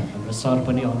 साथमा हाम्रो सर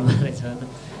पनि आउनु भएको रहेछ।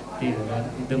 त्यही भएर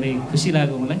एकदमै खुसी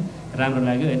लाग्यो मलाई, राम्रो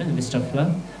लाग्यो होइन। Best of lock.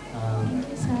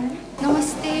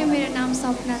 नमस्ते, मेरो नाम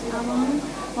सपना तामाङ,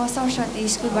 म सरस्वती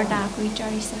स्कुलबाट आएको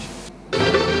इचारी सर।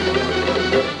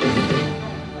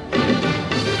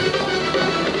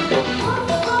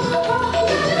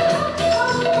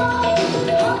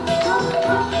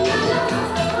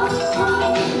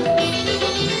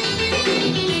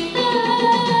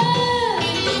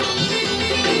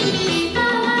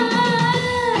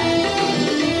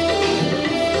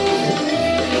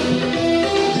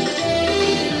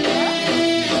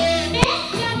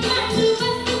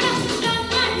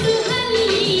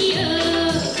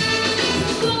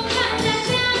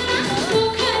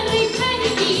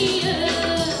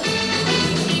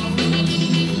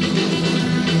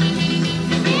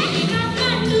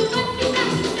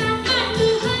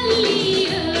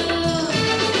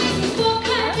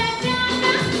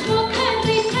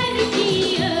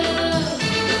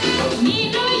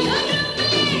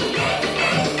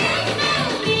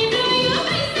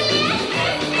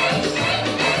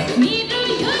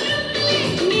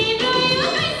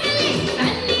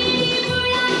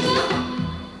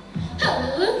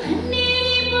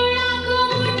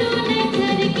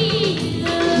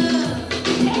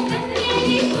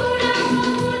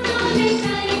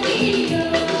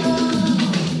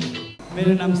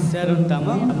 स्यारोन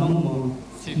तामाङ ଏବଂ म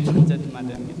श्री पञ्चायत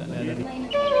माध्यमिक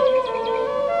विद्यालय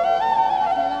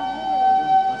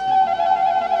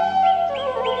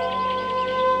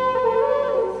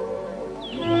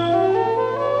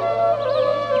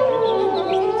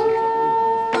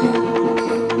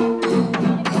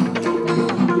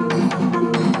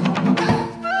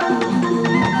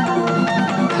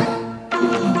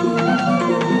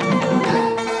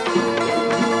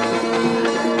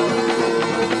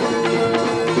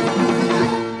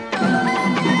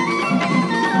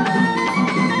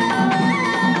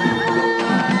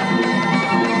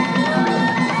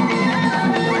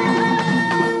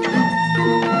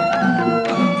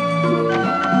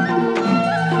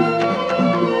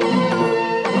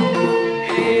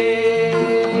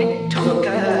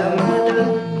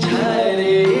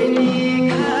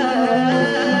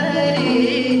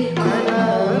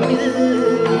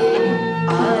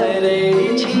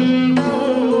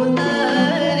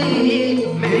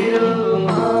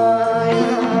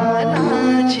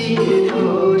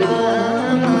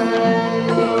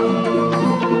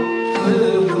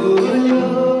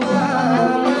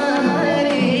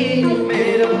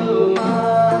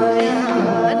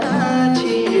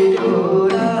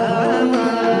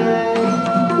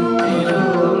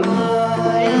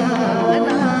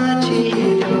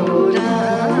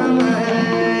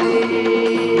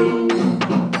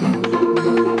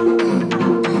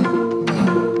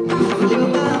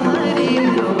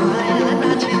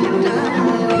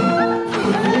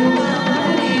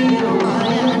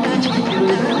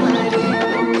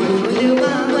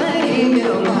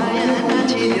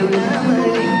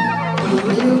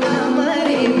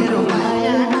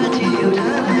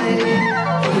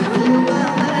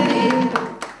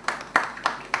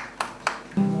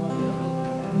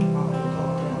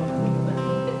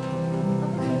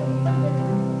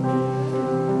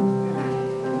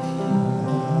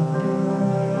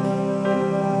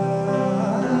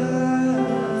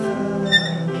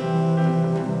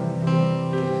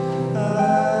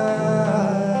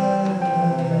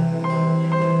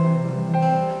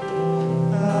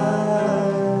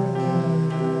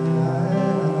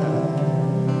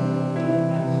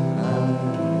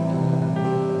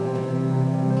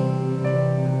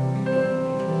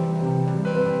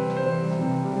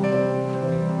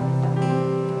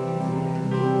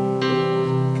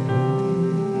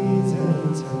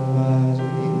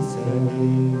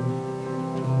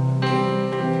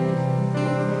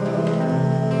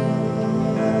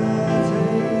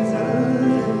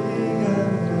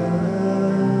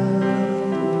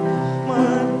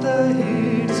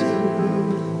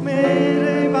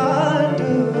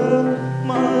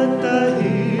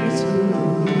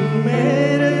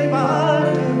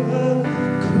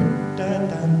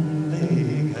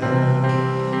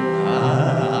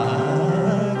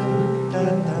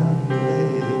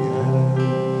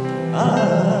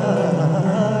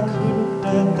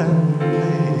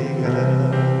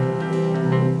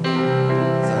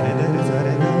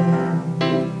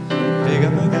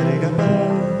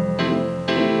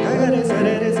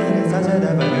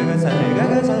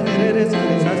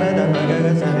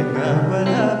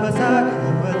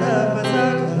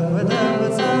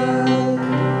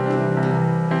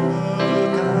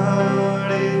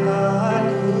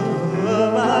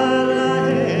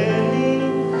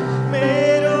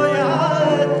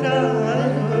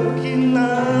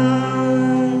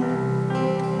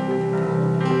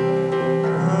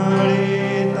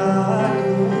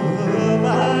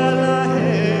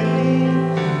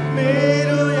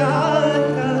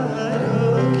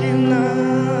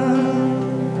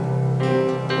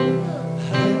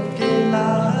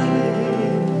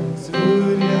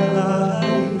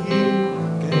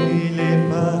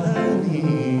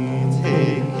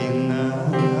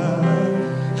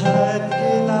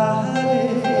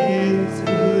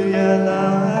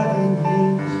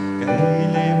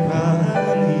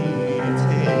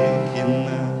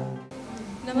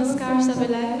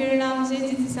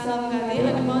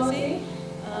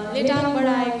लेटाङबाट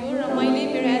आएको र मैले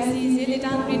मेरो एससी चाहिँ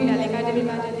लेटाङ ग्रिन भ्याली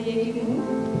एकाडेमीबाट लिएकी हुँ।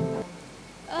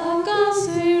 आकाश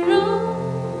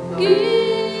रङ्गियो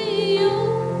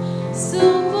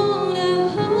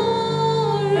सपनाहरूले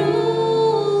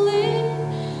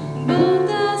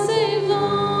बतासे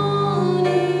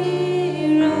भनेर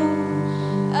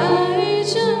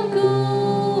आएछन्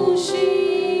खुसीनी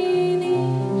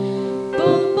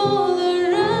पल-पल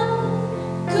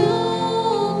रातको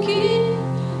कि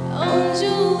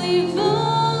अञ्जुली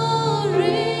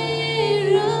भरेर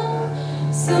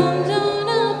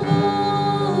सम्झना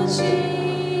पछिलाई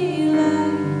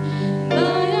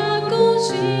मायाको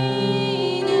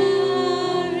चिनारी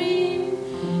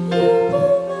यो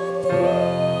पलमा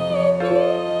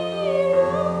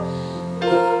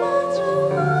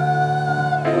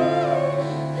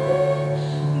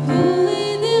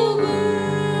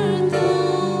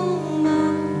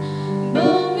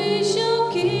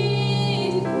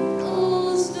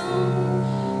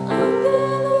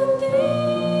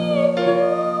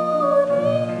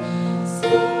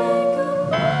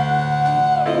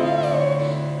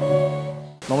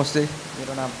नमस्ते,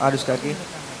 मेरो नाम आरुष कार्की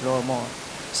र म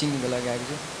सिङ्गिङको लागि आएको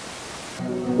छु।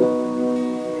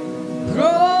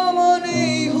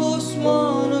 भ्रमणै होस्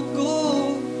मनको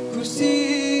खुसी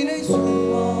नै छु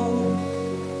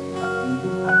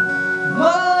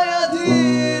माया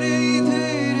धेरै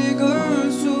धेरै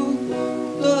गर्छु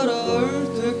तर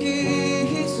अर्थ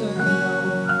केही छैन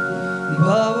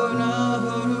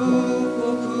भावनाहरूको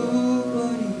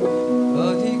पनि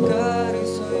अधिकार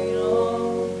छैन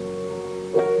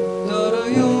तर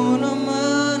यो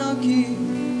नमान कि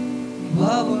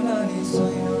भावना नै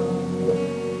छैन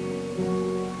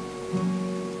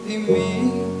तिमी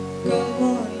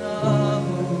कल्पना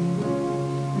हो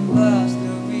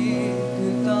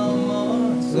वास्तविकतामा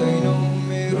छैनौ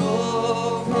मेरो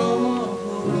भ्रम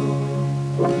हो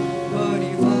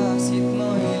परिभाषित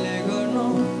मैले गर्न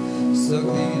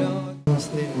सक्दिनँ।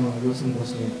 नमस्ते, म रोशन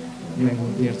बस्ने यहाँ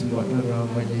विद्यार्थीबाट र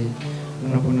मैले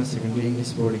अन्नपूर्ण सेकेन्डरी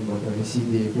इङ्ग्लिस बोर्डिङबाट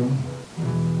सिकिएको।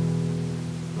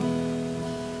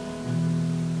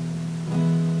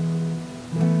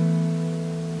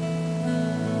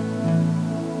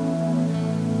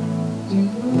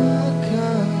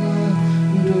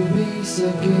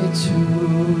 डुबिसकेछु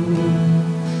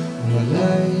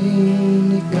मलाई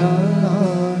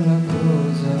निकाल्न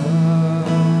खोज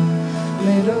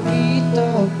मेरो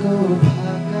गीतको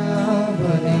भाका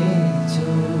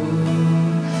बनेछु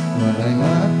मलाई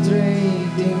मात्रै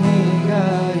तिमी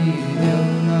गाइदेऊ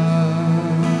न।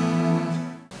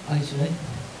 आइसु है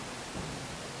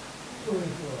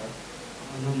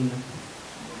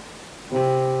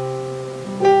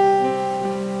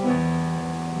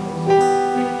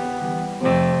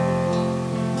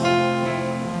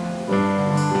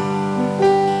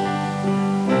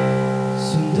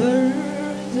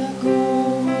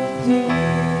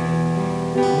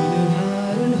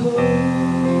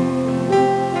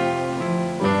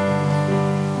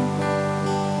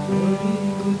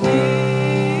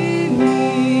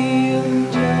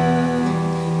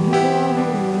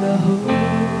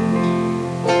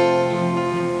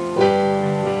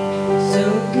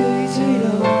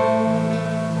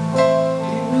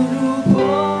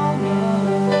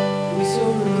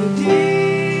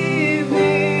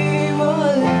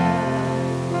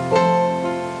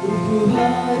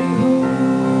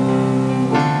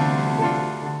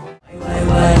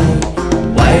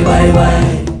Wai Wai.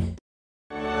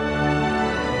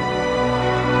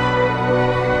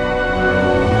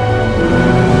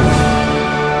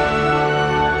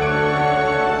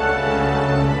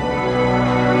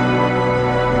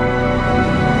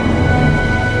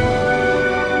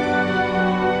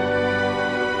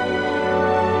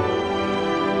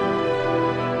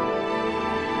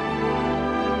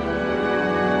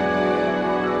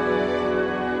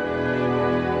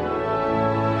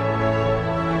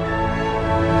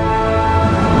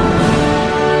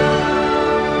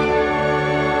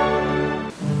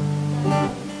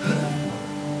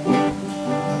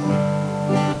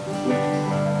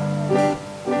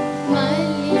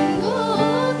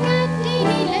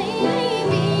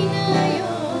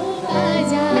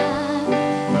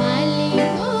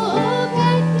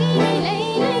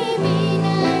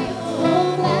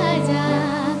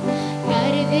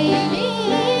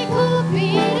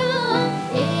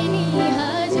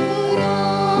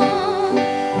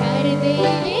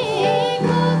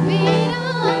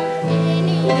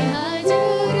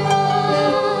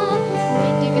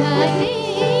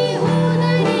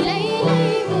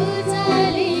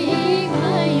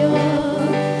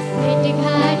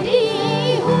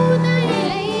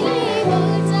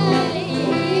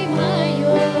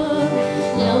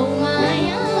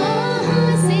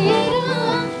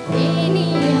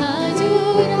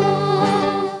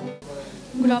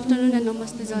 Good afternoon and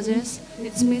namaste judges.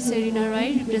 It's me Serena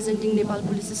Rai representing Nepal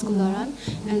Police School Dharan,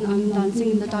 and I'm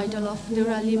dancing in the title of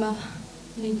Deura Lima.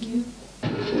 Thank you.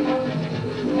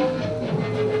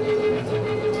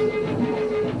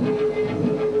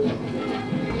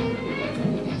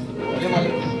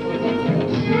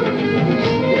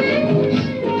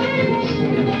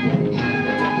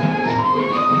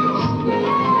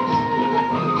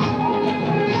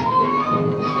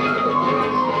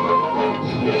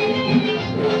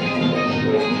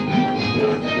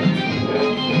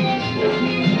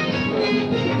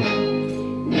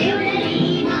 Deura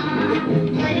Lima,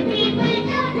 for the people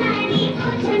of Nani,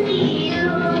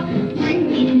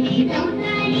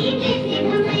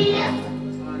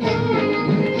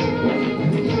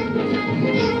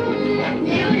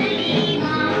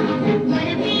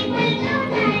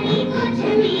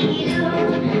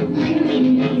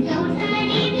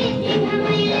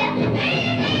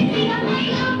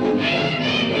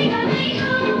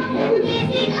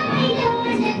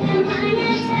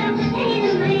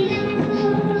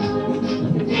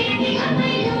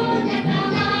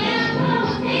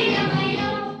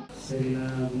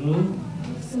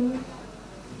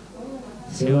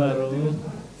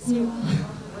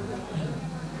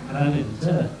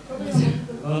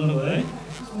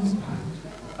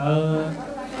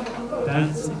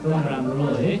 एकदम राम्रो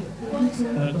है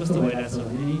तर कस्तो भइरहेछ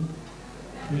भने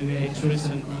तिम्रो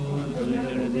एक्सप्रेसनको जुन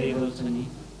एउटा लेभल छ नि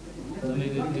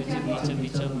तपाईँको त्यो चाहिँ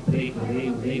बिचमा ब्रेक हुँदै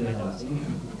हुँदै गइरहेको छ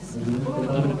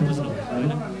तपाईँले बुझ्नुभएको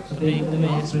होइन तपाईँ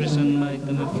एकदमै एक्सप्रेसनमा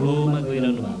एकदमै फ्लोमा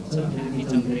गइरहनु भएको छ फेरि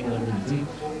बिचमा ब्रेक गर्दाखेरि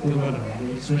चाहिँ त्यो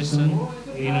एक्सप्रेसन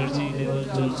एनर्जी लेभल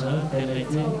जुन छ त्यसलाई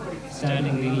चाहिँ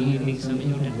स्टार्टिङदेखि इन्डिङसम्म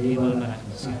एउटा लेभलमा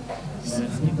राख्नु छ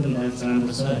एकदम डान्स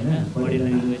राम्रो छ होइन बडी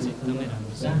ल्याङ्ग्वेज एकदमै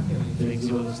राम्रो छ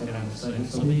फ्लेक्सिबल जस्तै राम्रो छ होइन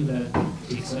सबै कुरा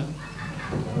ठिक छ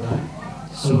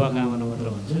शुभकामना मात्र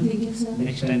भन्छु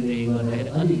नेक्स्ट टाइमदेखि गर्दाखेरि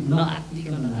अलिक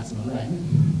नआत्तिकन नाच्नु होला होइन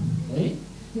है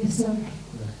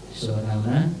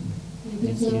शुभकामना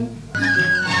थ्याङ्क यू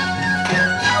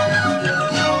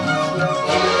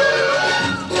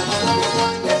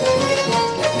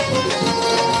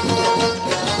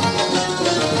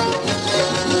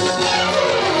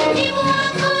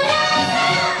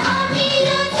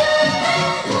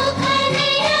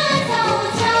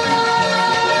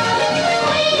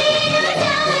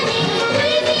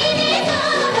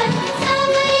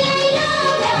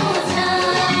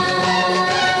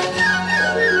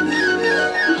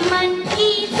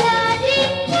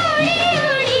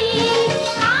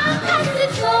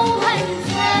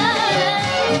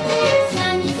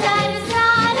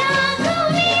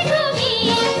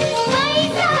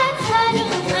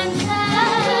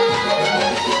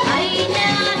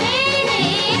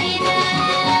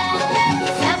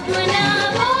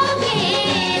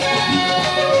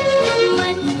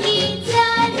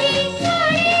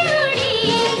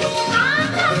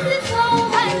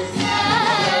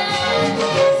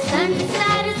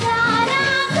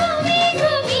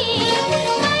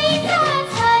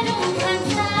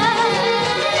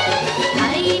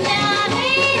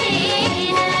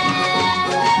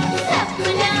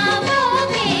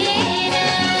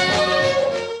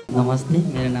नमस्ते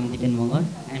मेरो नाम दिपेन मगर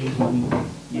आइएम फ्रम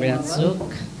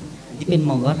विराटचोक दिपेन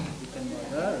मगर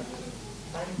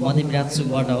म चाहिँ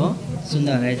विराटचोकबाट हो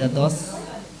सुन्दर राइजा 10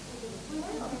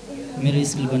 मेरो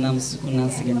स्कुलको नाम सुकुना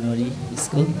सेकेन्डरी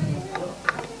स्कुल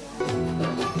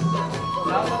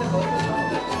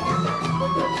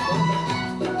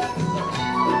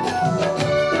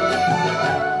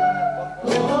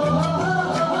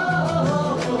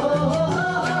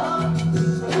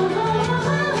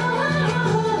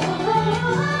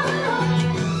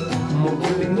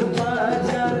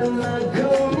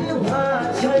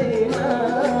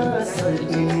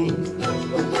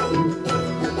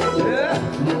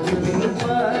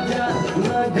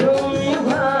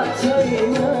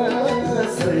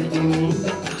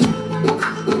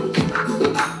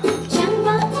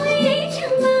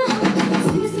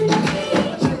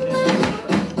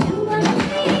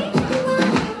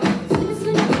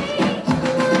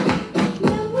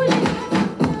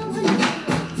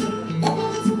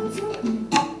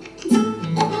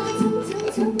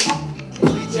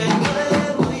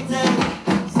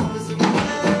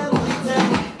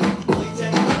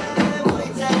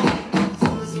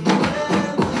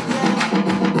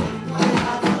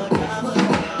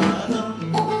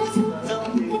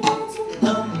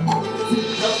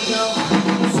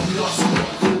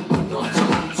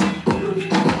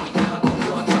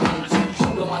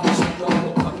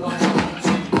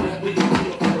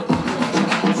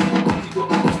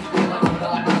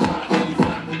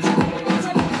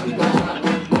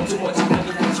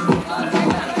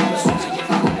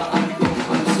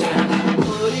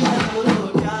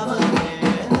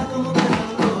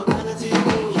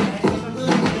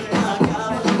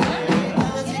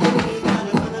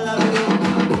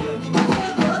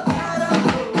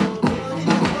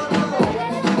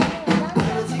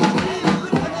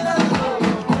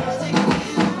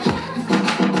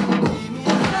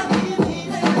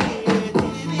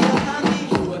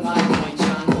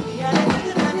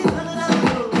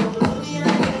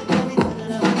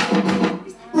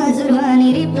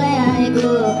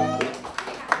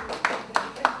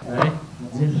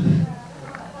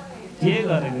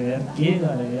के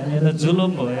गरेको यार यो त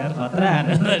जुलुम भयो यार खतरा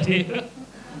हानेर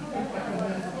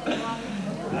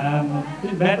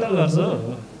ब्याटल गर्छु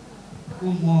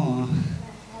म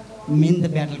मेन त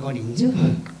ब्याटल गरिदिन्छु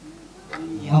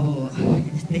अब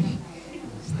यस्तै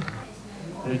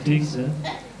ठिक छ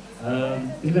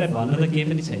तिमीलाई भन्नु त केही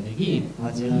पनि छैन कि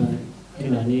हजुर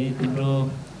किनभने तिम्रो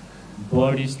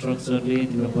बडी स्ट्रक्चरले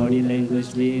तिम्रो बडी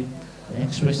ल्याङ्ग्वेजले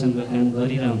एक्सप्रेसनको काम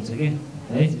गरिरहेको हुन्छ क्या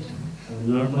है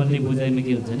नर्मल्ली बुझाइमा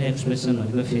के हुन्छ भने एक्सप्रेसन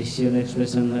भनेको फेसियल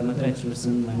एक्सप्रेसनलाई मात्र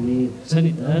एक्सप्रेसन भन्ने हुन्छ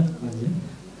नि त हजुर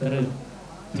तर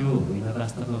त्यो होइन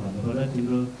वास्तवमा भन्नुपर्दा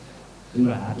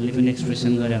तिम्रो हातले पनि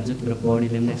एक्सप्रेसन गरे हुन्छ तिम्रो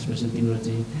बडीले पनि एक्सप्रेसन तिम्रो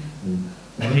चाहिँ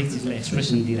हरेक चिजलाई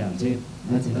एक्सप्रेसन दिएर हुन्छ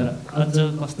मान्छे। तर अझ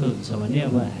कस्तो हुन्छ भने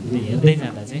अब हामीले हेर्दै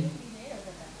जाँदा चाहिँ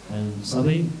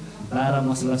सबै बाह्र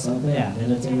मसला सबै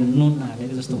हालेर चाहिँ नुन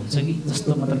हालेको जस्तो हुन्छ कि जस्तो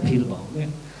मात्र फिल भयो क्या।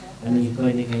 अनि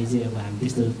कहिलेकाहीँ चाहिँ अब हामी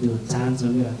त्यस्तो त्यो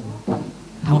चाहन्छौँ क्या,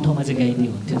 ठाउँ ठाउँमा चाहिँ गाइदिए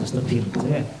हुन्थ्यो जस्तो फिल हुन्छ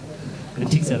क्या।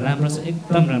 ठिक छ, राम्रो छ,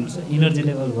 एकदम राम्रो छ, इनर्जी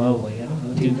लेभल भयो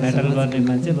भइहाल्यो। त्यो ब्याटल गर्ने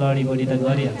मान्छे लडी बडी त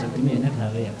गरिहाल्छ तिमी होइन, थाहा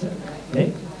भइहाल्छ है।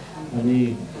 अनि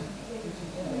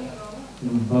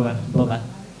बाबा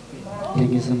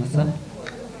thank you so much sir,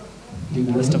 thank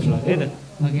you, best of lock है त।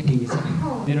 ओके ठिकै छ।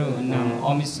 मेरो नाम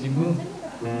अमिश लिम्बू,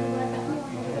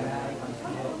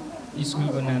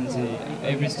 स्कुलको नाम चाहिँ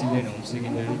Everest children home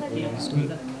secondary school,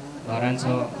 Dharan छ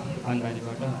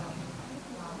पानबारीबाट।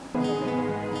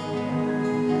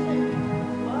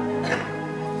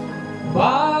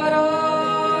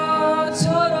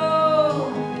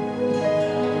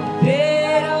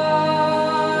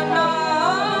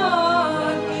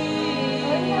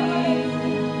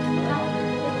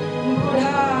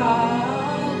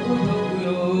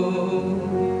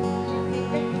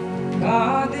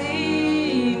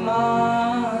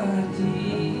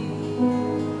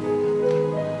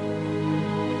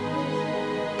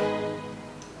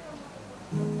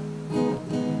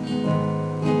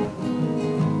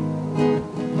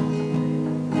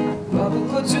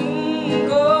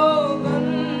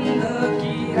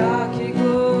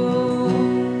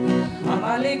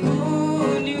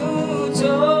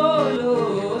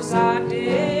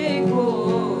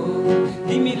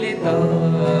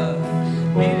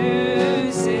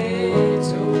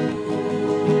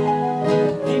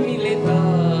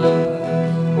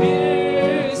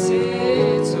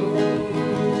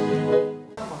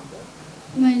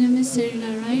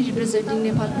 Representing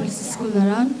Nepal Police School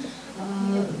Dharan.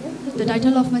 The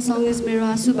title of my song is Mero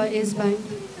Asu by S Band.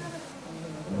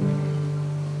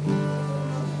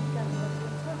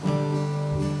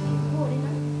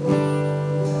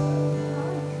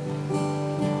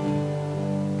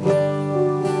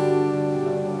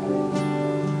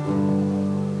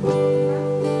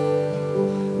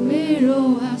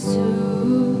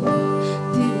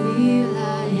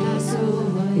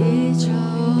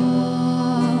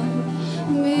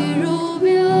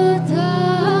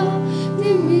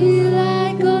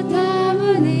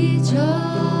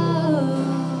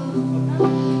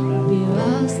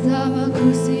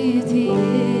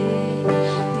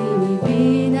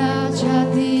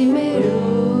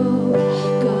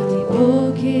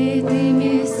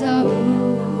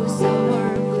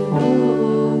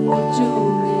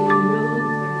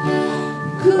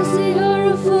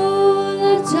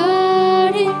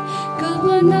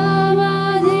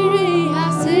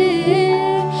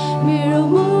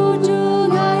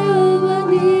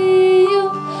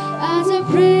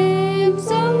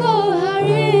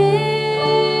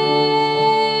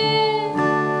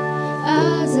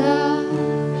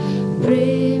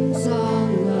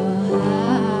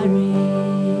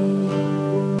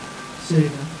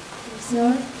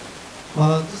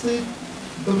 जस्तै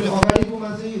तपाईँले अगाडिकोमा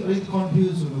चाहिँ अलिक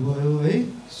कन्फ्युज हुनुभयो है,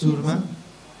 सुरमा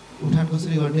उठान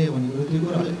कसरी गर्ने भनेको त्यो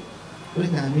कुरा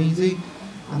अलिक हामी चाहिँ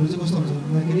कस्तो हुन्छ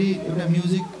भन्दाखेरि एउटा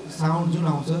म्युजिक साउन्ड जुन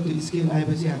आउँछ त्यो स्केल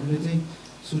आएपछि हामीले चाहिँ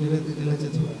सुनेर त्यसलाई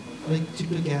चाहिँ अलिक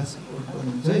छिट्टो क्याच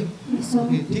गर्नुहुन्छ है।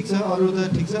 ओके ठिक छ, अरू त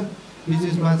ठिक छ,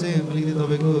 बिचमा चाहिँ अलिकति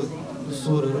तपाईँको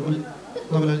स्वरहरू अलिक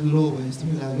तपाईँलाई लो भयो जस्तो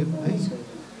पनि लाग्यो है।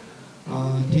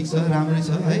 ठिक छ, राम्रै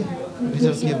छ है,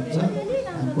 रिजल्ट के हुन्छ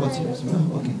हामी पछि हेर्छौँ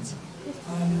ल। ओके,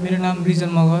 मेरो नाम रिजन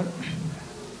मगर,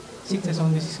 शिक्षा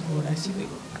सन्देश स्कुलबाट सिधै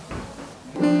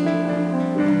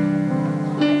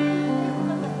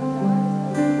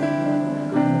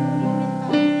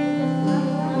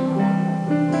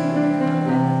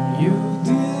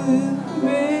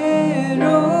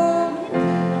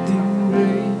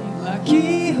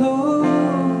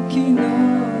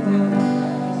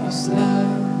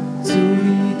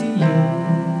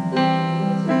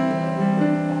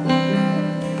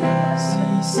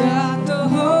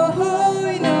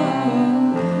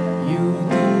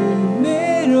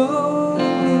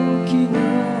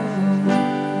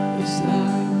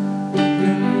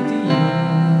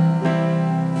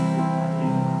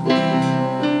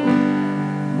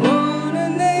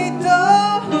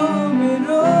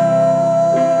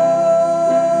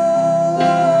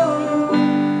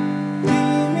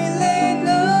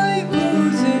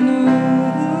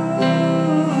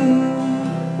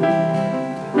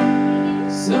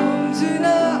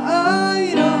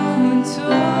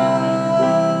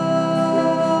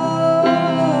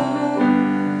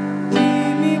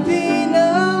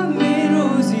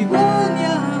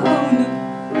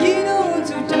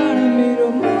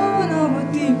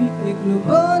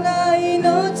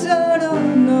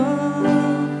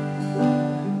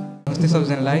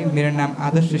मेरो नाम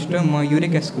आदर्श श्रेष्ठ, म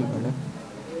युरेका स्कुलबाट।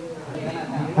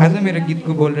 आज मेरो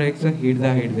गीतको बोल रहेको छ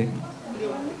हिँड्दा हिँड्दै।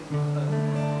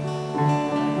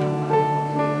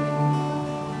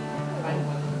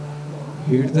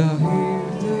 हिँड्दा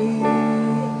हिँड्दै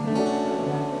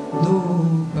दो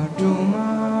बाटोमा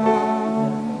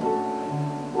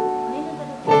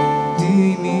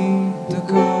तिमी त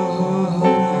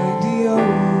हराइदियौ,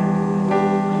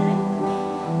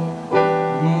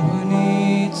 म भने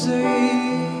चाहिँ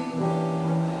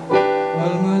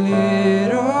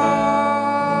अल्मलिएर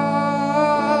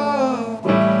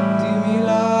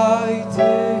तिमीलाई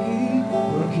त्यही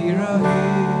पर्खिरहेँ।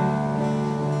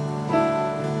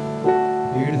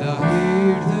 हिँड्दा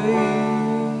हिँड्दै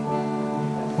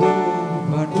दो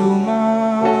बाटोमा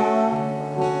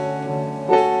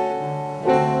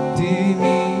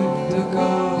तिमी त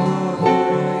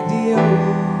हराइदियौ,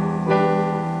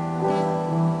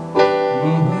 म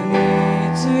भने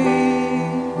चाहिँ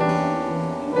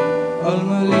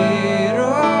अल्मलिएर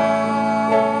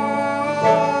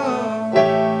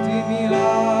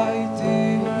तिमीलाई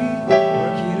त्यही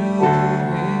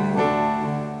पर्खिरहेँ।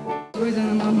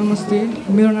 सबैजनालाई नमस्ते,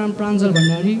 मेरो नाम प्राञ्जल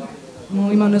भण्डारी, म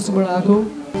इमानसबाट आएको।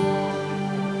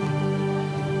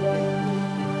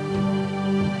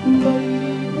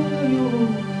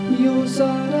 यो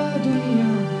सारा दुनिया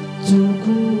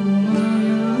चोखो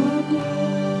मायाको,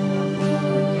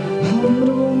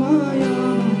 हाम्रो माया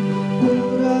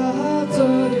पुरा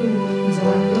चल्यो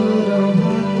जात र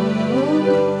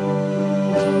भातको।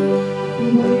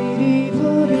 बैरी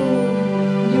भयो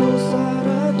यो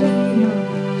सारा दुनिया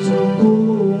चोखो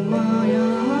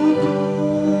मायाको,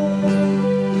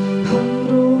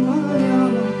 हाम्रो माया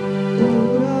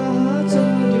पुरा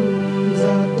चल्यो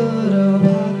जात र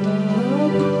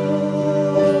भातको।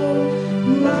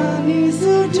 मानिस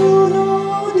ठुलो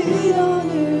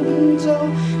दिलले हुन्छ,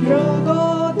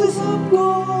 रगत सबको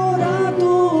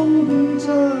रातो हुन्छ,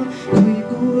 खोइ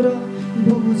कुरा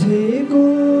बुझेको।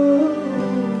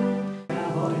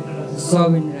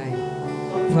 Sawin Rai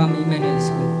from Emmanuel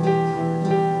School.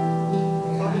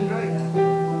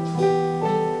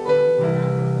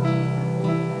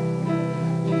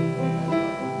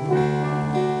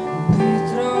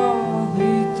 भित्र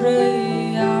भित्रै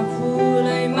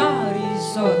आफूलाई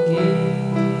मारिसके,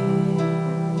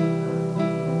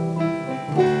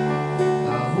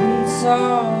 हुन्छ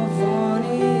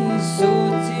भनी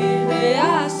सोचिँदै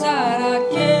आशा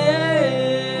राखे।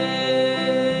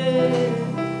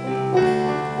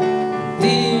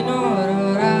 दिन र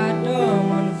रात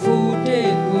मन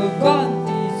फुटेको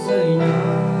गन्ती छैन,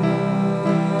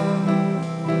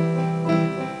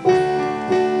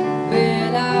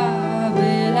 बेला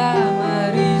बेलामा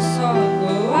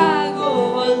रिसको आगो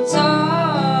बल्छ।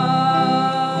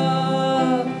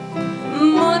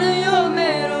 मन यो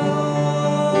मेरो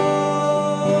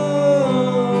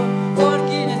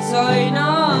फर्किने छैन,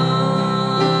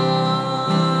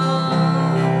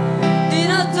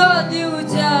 दिन जति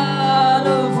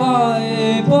उज्यालो भए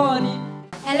पनि।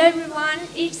 Hello everyone,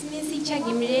 it's me Shiksha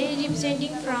Gimre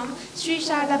representing from Sri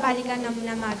Sharda Balika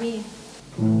Namuna Mavi.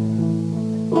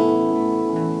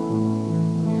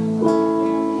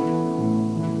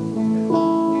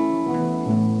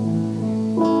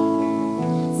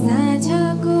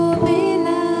 साँझको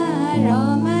बेला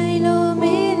रमाइलो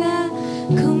मेला,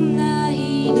 घुम्न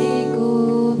हिँडेको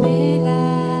बेला,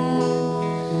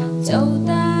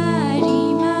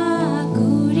 चौतारीमा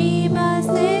घुरी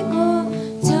बसेको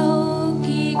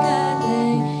चौकी गादै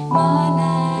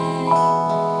मलाई।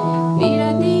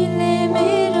 बिरतीले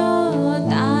मेरो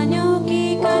तान्यो कि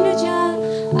कनु छ,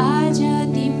 आज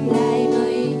तिमीलाई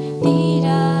भइतिर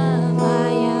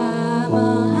माया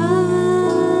महा।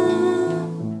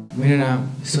 मेरो नाम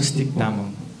स्वस्तिक तामाङ।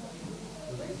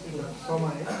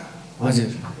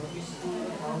 हजुर,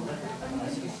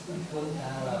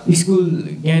 स्कुल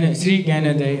श्री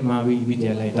ज्ञानोदय मावि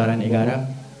विद्यालय धरान 11,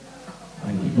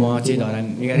 अनि म चाहिँ धरान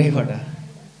 11बाट।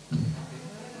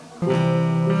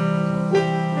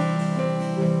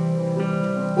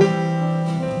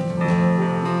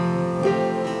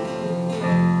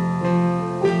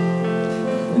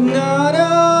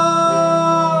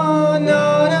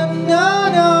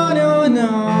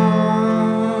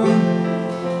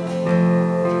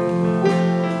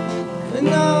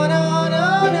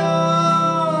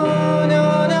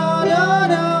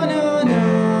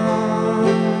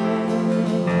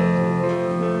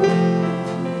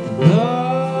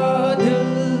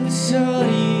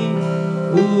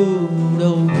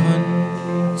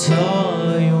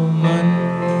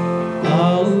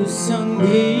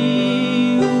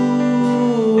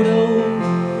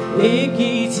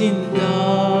 चिन्ता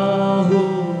हो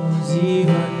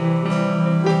जीवन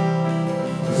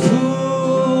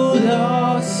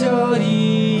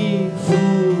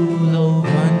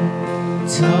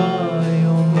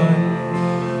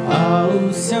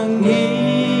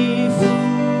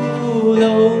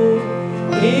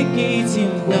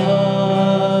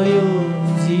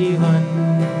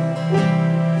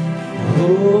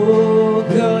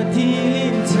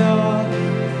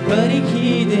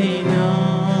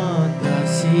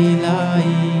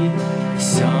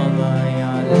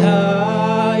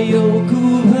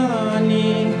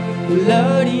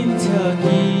लडिन्छ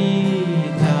कि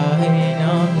थाहै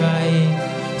नपाए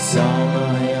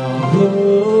समय हो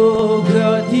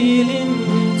कति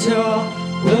लिन्छ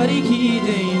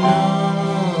पर्खिँदैन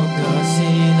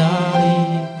कसैलाई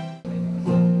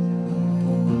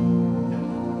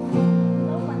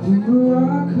तिम्रो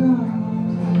आँखामा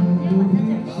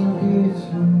डुबिसकेछ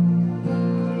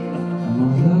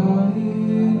मलाई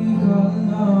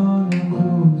निकाल्न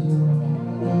नखोज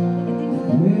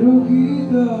मेरो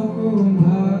गीतको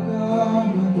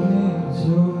भाकामा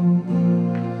लेख्छौ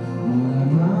मलाई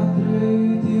मात्रै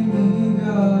तिमी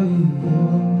गाइदेऊ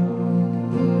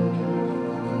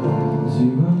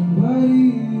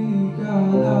जीवनभरिका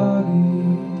लागि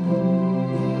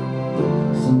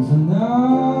सम्झना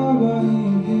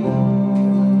बनिदेऊ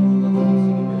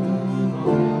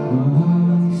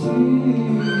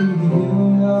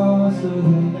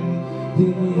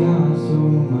तिमी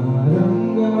आँसुमा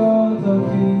रङ्ग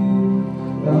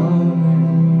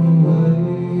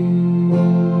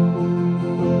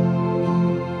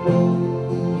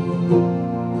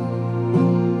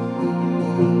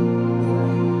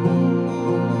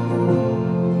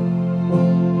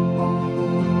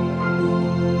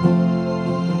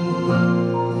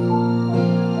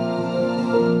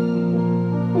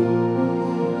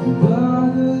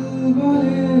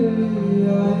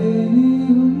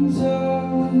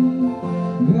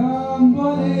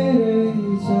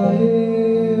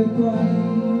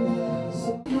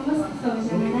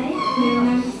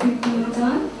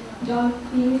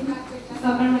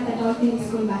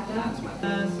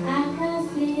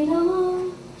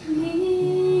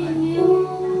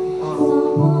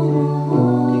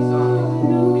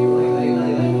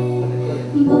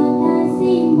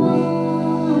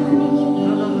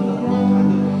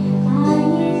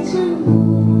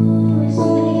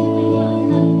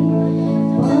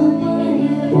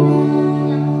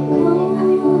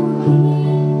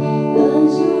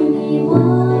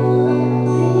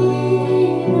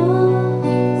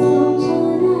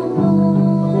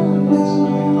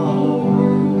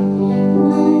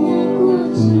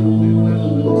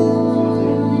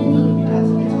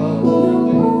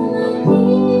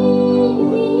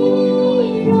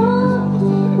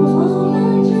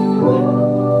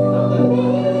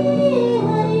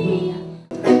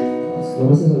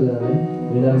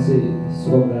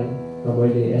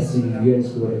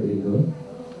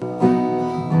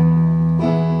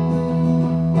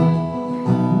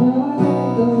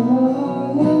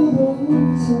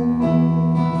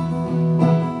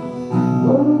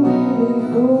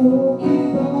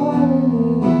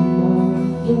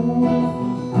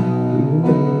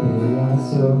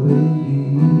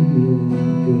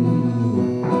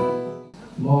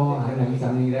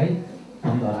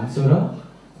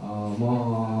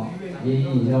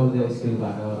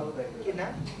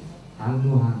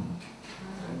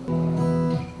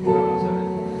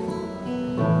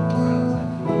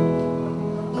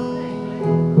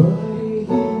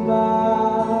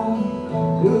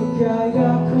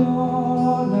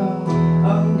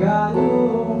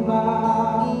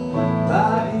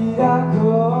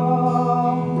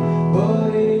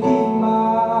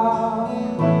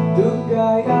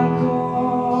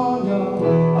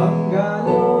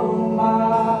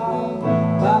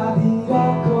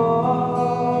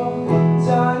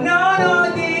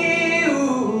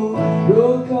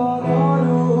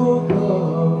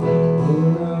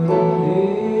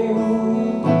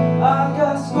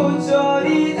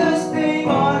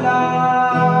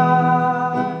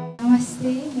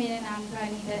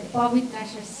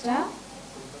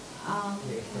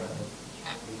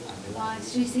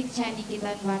श्री शिक्षा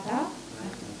निकेतनबाट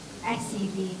एससी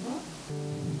दिएको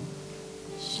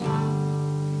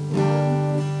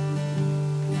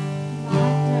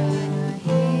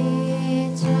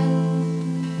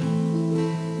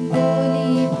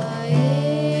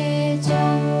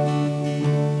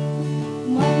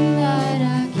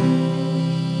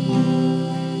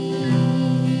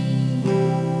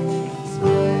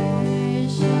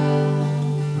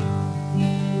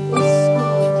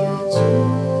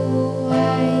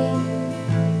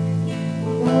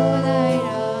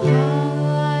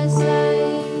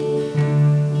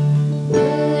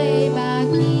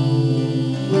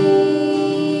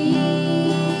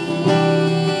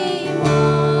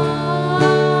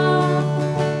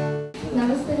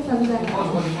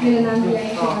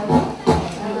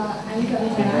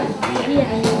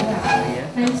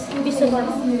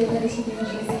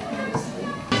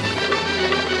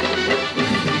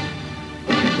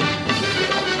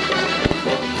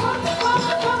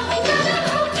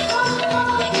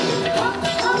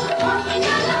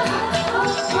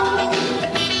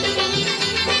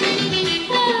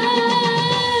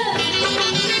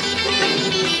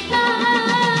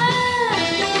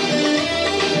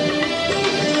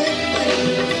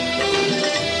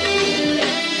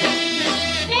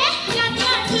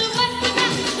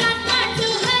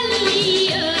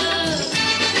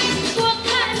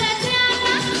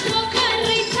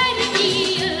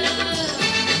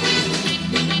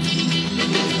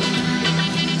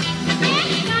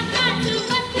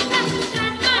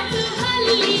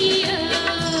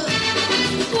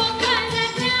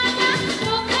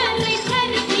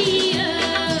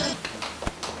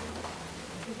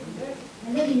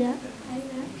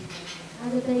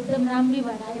राम्रै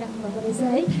भएर आइराख्नु भएको रहेछ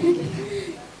है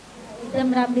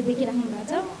एकदम राम्रै देखिराख्नु भएको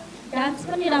छ डान्स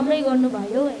पनि राम्रै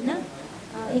गर्नुभयो होइन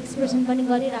एक्सप्रेसन पनि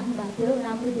गरिराख्नु भएको थियो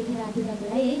राम्रो देखिरहेको थियो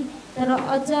तपाईँलाई है तर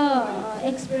अझ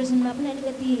एक्सप्रेसनमा पनि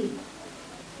अलिकति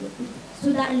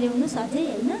सुधार ल्याउनुहोस् अझै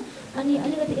होइन अनि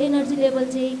अलिकति एनर्जी लेभल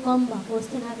चाहिँ कम भएको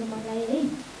जस्तो लाग्यो मलाई है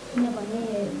किनभने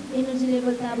एनर्जी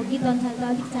लेभल त अब गीत अनुसार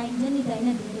त अलिक चाहिन्छ नि त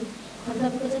होइन धेरै तर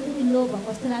तपाईँको चाहिँ अलिकति लो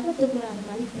भएको जस्तो लाग्यो त्यो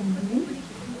कुराहरूमा अलिक ध्यान दिनु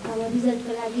अब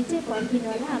रिजल्टको लागि चाहिँ पर्खिनु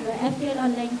होला हाम्रो एफटिएल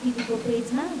अनलाइन टिभीको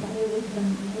पेजमा भरे वेट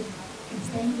गर्नु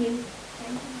थ्याङ्क यू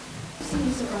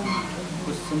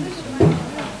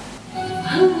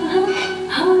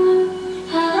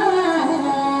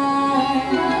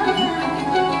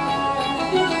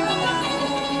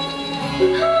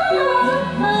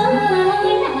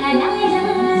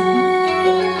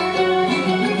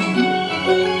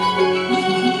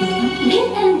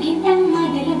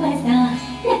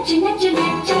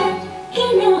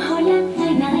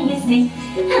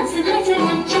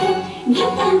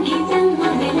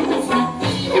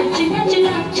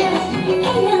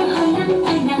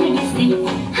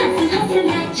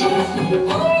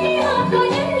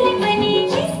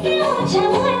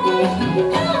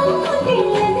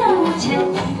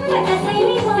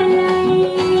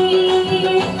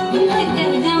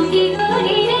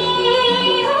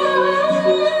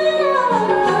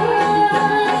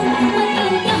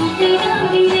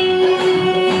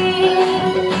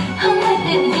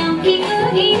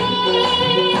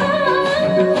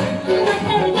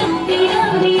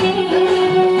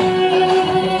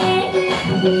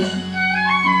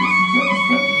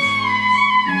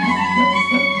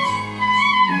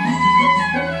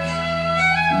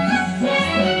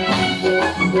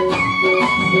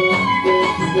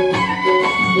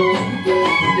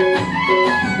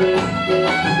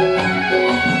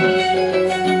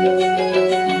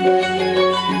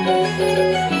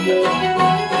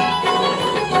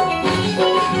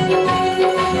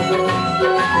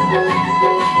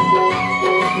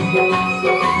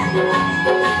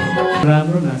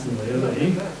राम्रो नाच्नुभयो है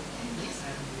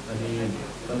अनि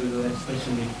तपाईँको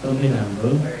एक्सप्रेसन एकदमै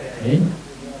राम्रो है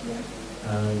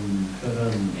तर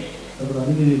तपाईँको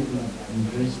अलिकति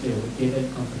ड्रेस चाहिँ हो केही पनि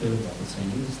कम्फर्टेबल भएको छैन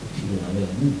जस्तो फिल भयो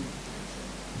होइन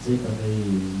चाहिँ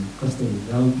तपाईँ कस्तो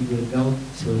गाउँ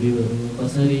छोरीहरू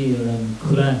कसरी एउटा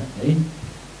खुला है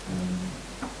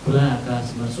खुला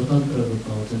आकाशमा स्वतन्त्र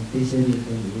रूपमा आउँछन् त्यसरी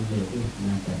उनीहरू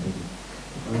नाच्दाखेरि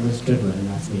अन्डरस्ट्यान्ड भएर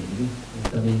नाच्ने होइन कि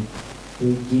एकदमै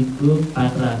त्यो गीतको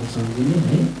पात्राहरू सम्झिने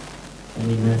है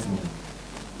अनि नाच्ने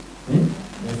है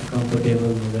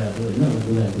कम्फर्टेबल लुगाहरू होइन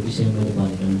लुगाहरूको विषयमा मैले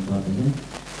भनिरहनु पर्दैन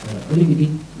तर अलिकति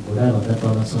घोडाभन्दा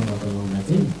तलसम्म लगाउँदा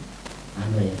चाहिँ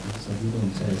हामीलाई हेर्नु सजिलो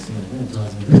हुन्छ यसो होइन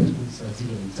जजमेन्ट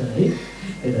सजिलो हुन्छ है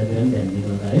यतातिर पनि ध्यान दिनु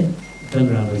होला है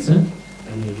एकदम राम्रो छ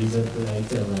अनि रिजल्टको लागि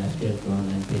चाहिँ अब एफटिएलको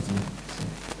अनलाइन पेजमा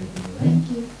Thank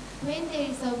you. When there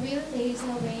is a will, there is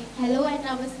a way. Hello and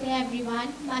namaste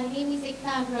everyone. My name is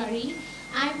Ekta Agrari.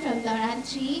 I am from Dharan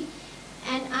 3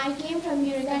 and I came from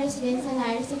Eureka Residential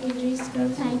Higher Secondary School.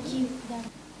 Thank you.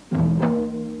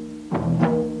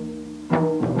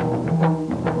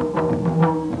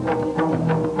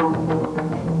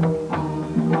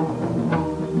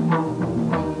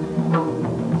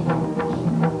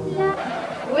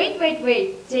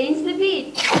 Wait. Change the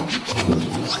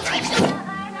beat.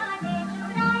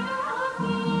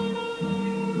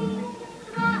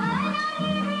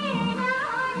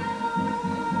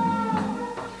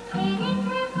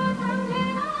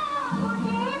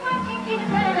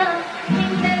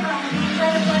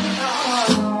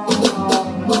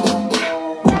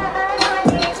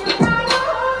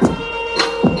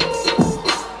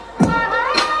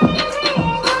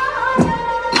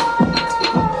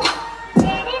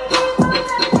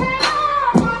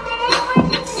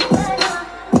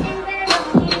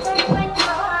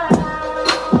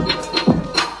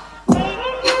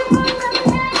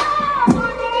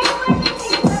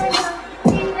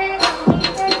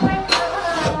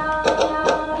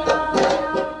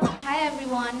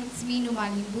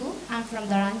 I'm from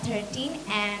Dharan 13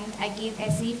 and I gave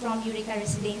SE from Eureka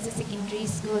Residential Secondary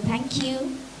School. Thank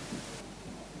you.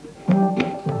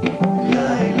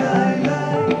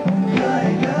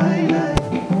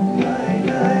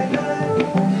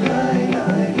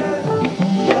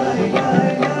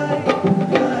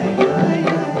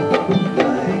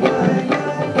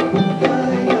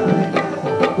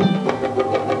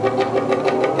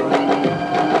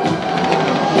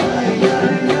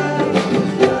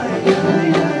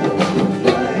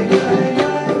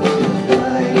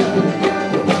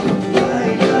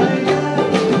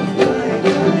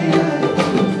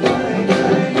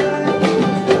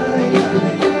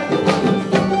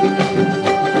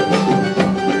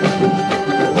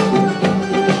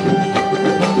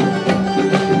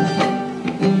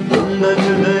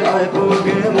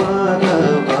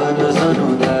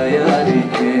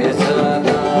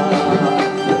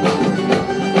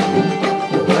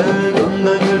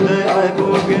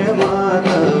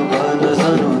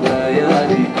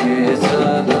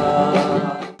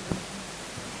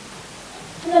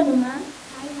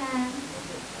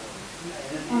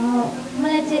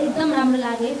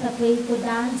 सबैको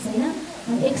dance होइन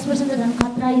अनि expression त झन्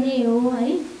खतरा नै हो है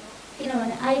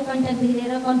किनभने आई कन्ट्याक्टदेखि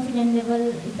लिएर कन्फिडेन्ट लेभल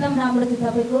एकदम राम्रो थियो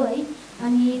तपाईँको है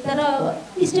अनि तर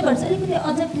स्टेपहरू चाहिँ अलिकति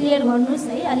अझ क्लियर गर्नुहोस्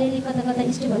है अलिअलि कता कता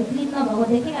स्टेपहरू क्लिक नभएको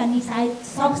देखेँ अनि सायद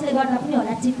सक्सले गर्दा पनि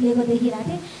होला चिप्लिएको देखिरहेको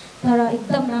थिएँ तर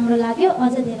एकदम राम्रो लाग्यो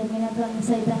अझ धेरै मिहिनेत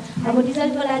गर्नुहोस् है त अब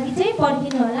रिजल्टको लागि चाहिँ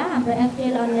पर्खिनु होला हाम्रो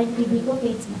एफटिएल अनलाइन टिभीको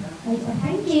पेजमा है त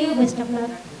thank you best of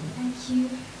lock thank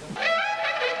you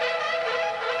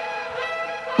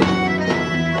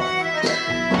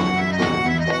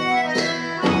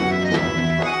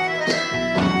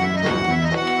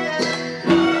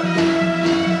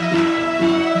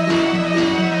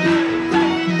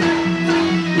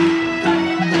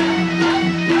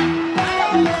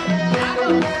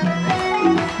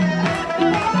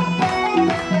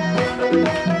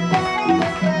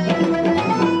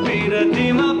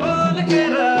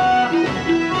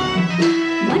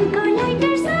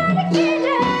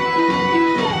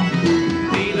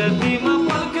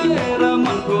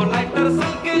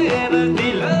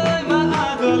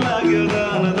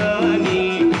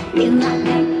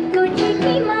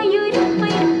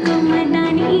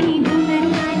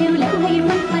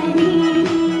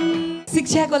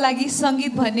शिक्षाको लागि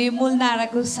सङ्गीत भन्ने मूल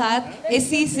नाराको साथ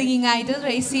एसी सिङ्गिङ आइडल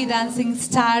र एसी डान्सिङ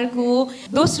स्टारको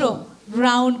दोस्रो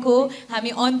राउन्डको हामी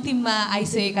अन्तिममा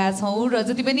आइसकेका छौँ र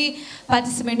जति पनि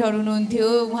पार्टिसिपेन्टहरू हुनुहुन्थ्यो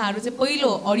उहाँहरू चाहिँ पहिलो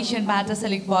अडिसनबाट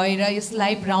सेलेक्ट भएर यस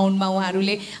लाइभ राउन्डमा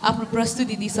उहाँहरूले आफ्नो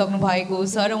प्रस्तुति दिइसक्नु भएको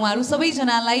छ र उहाँहरू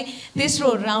सबैजनालाई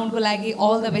तेस्रो राउन्डको लागि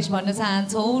अल द बेस्ट भन्न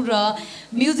चाहन्छौँ र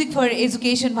म्युजिक फर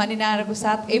एजुकेसन भन्ने नाराको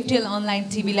साथ एफटिएल अनलाइन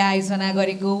टिभीले आयोजना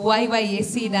गरेको वाइ वाइ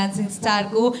एसी डान्सिङ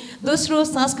स्टारको दोस्रो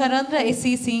संस्करण र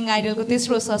एसी सिङ्गिङ आइडलको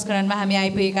तेस्रो संस्करणमा हामी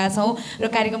आइपुगेका छौँ र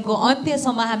कार्यक्रमको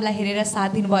अन्त्यसम्म हामीलाई हेरेर साथ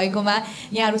दिनुभएकोमा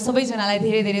यहाँहरू सबैजनालाई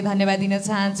धेरै धेरै धन्यवाद दिन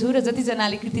चाहन्छु र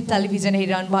जतिजनाले कृति टेलिभिजन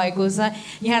हेरिरहनु भएको छ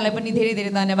यहाँहरूलाई पनि धेरै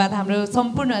धेरै धन्यवाद हाम्रो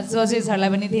सम्पूर्ण जजेसहरूलाई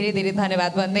पनि धेरै धेरै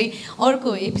धन्यवाद भन्दै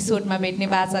अर्को एपिसोडमा भेट्ने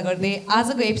बाचा गर्दै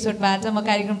आजको एपिसोडबाट म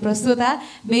कार्यक्रम प्रस्तुता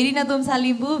मेरिना दोम्सा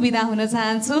लिम्बू बिदा हुन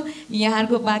चाहन्छु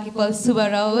यहाँहरूको बाँकी पल शुभ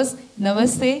रहोस्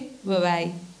नमस्ते बाई